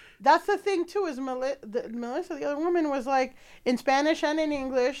threatening. That's the thing too, is Melissa, the other woman, was like, in Spanish and in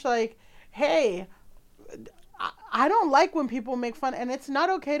English, like, hey, I don't like when people make fun, and it's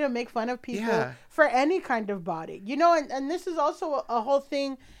not okay to make fun of people for any kind of body, and this is also a whole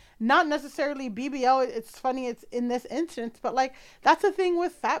thing. Not necessarily BBL. It's funny it's in this instance, but like, that's a thing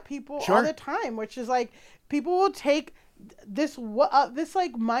with fat people all the time, which is like, people will take this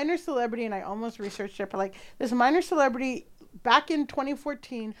like minor celebrity, and I almost researched it, but like, this minor celebrity back in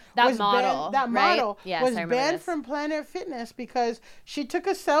 2014 was banned from Planet Fitness because she took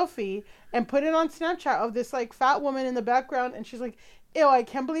a selfie and put it on Snapchat of this like fat woman in the background, and she's like, ew, I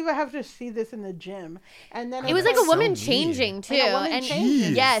can't believe I have to see this in the gym. And then it was like a woman changing too. And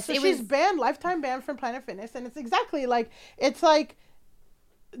yes, so she's banned, lifetime ban from Planet Fitness. And it's exactly like, it's like,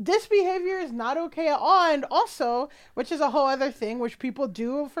 this behavior is not okay at all. And also, which is a whole other thing, which people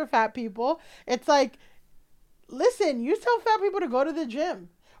do for fat people, it's like, listen, you tell fat people to go to the gym.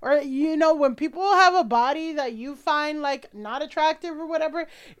 Or, when people have a body that you find, like, not attractive or whatever,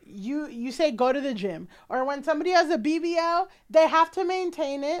 you say, go to the gym. Or when somebody has a BBL, they have to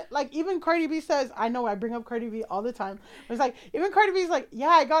maintain it. Like, even Cardi B says, I know, I bring up Cardi B all the time. It's like, even Cardi B's like, yeah,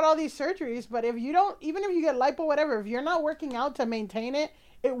 I got all these surgeries, but if you don't, even if you get lipo, whatever, if you're not working out to maintain it,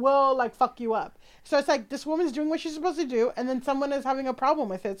 it will, like, fuck you up. So it's like, this woman's doing what she's supposed to do, and then someone is having a problem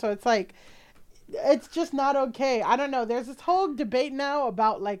with it. So it's like, it's just not okay. I don't know. There's this whole debate now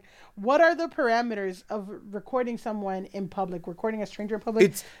about like, what are the parameters of recording someone in public, recording a stranger in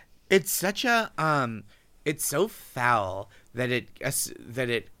public? It's such a it's so foul that it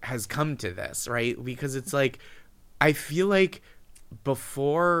has come to this, right? Because it's like, I feel like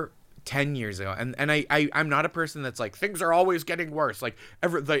before 10 years ago, and I'm not a person that's like, things are always getting worse, like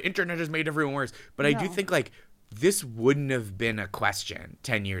the internet has made everyone worse, but I do think like this wouldn't have been a question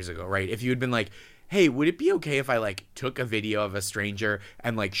 10 years ago, right? If you had been like, hey, would it be okay if I like took a video of a stranger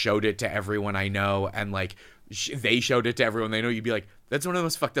and like showed it to everyone I know, and like they showed it to everyone they know, you'd be like, that's one of the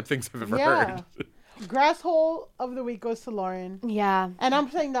most fucked up things I've ever heard. Grasshole of the week goes to Lauren. Yeah. And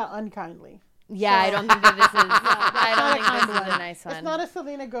I'm saying that unkindly. Yeah, so, I don't think that this is I don't think this is a nice one. It's not a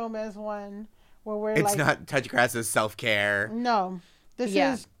Selena Gomez one where we're it's not touch grass as self-care. No. This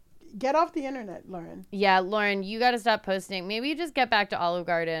is get off the internet, Lauren. Yeah, Lauren, you got to stop posting. Maybe you just get back to Olive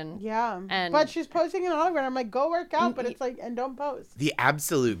Garden. Yeah. But she's posting in Olive Garden. I'm like, go work out, but it's like, and don't post. The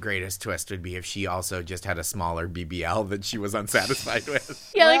absolute greatest twist would be if she also just had a smaller BBL that she was unsatisfied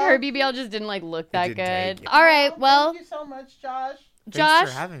with. Yeah, like her BBL just didn't like look that good. All right, well. Thank you so much, Josh. Josh,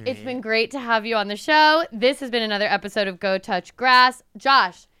 for having me. It's been great to have you on the show. This has been another episode of Go Touch Grass.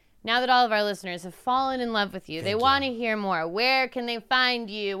 Josh, now that all of our listeners have fallen in love with you, they want to hear more. Where can they find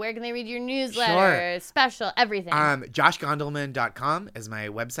you? Where can they read your newsletter, special, everything? JoshGondelman.com is my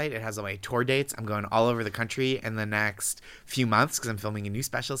website. It has all my tour dates. I'm going all over the country in the next few months because I'm filming a new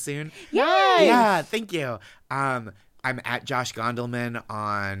special soon. Yay! Yeah, thank you. I'm at Josh Gondelman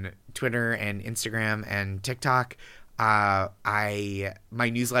on Twitter and Instagram and TikTok. My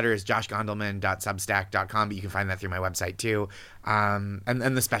newsletter is joshgondelman.substack.com, but you can find that through my website too. And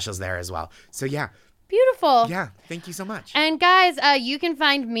the specials there as well. So yeah. Beautiful. Yeah. Thank you so much. And guys, you can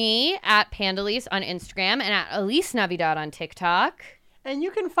find me at Pandalise on Instagram and at Elise Navidad on TikTok. And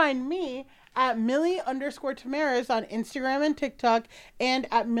you can find me at Millie_Tamaris on Instagram and TikTok, and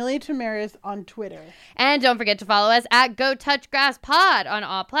at Millie Tamaris on Twitter. And don't forget to follow us at Go Touch Grass Pod on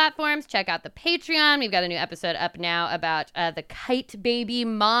all platforms. Check out the Patreon. We've got a new episode up now about the Kite Baby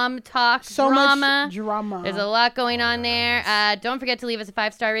mom talk drama. Much drama. There's a lot going on there. Don't forget to leave us a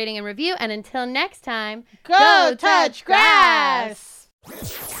 5-star rating and review. And until next time, Go Touch Grass!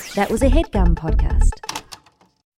 That was a HeadGum podcast.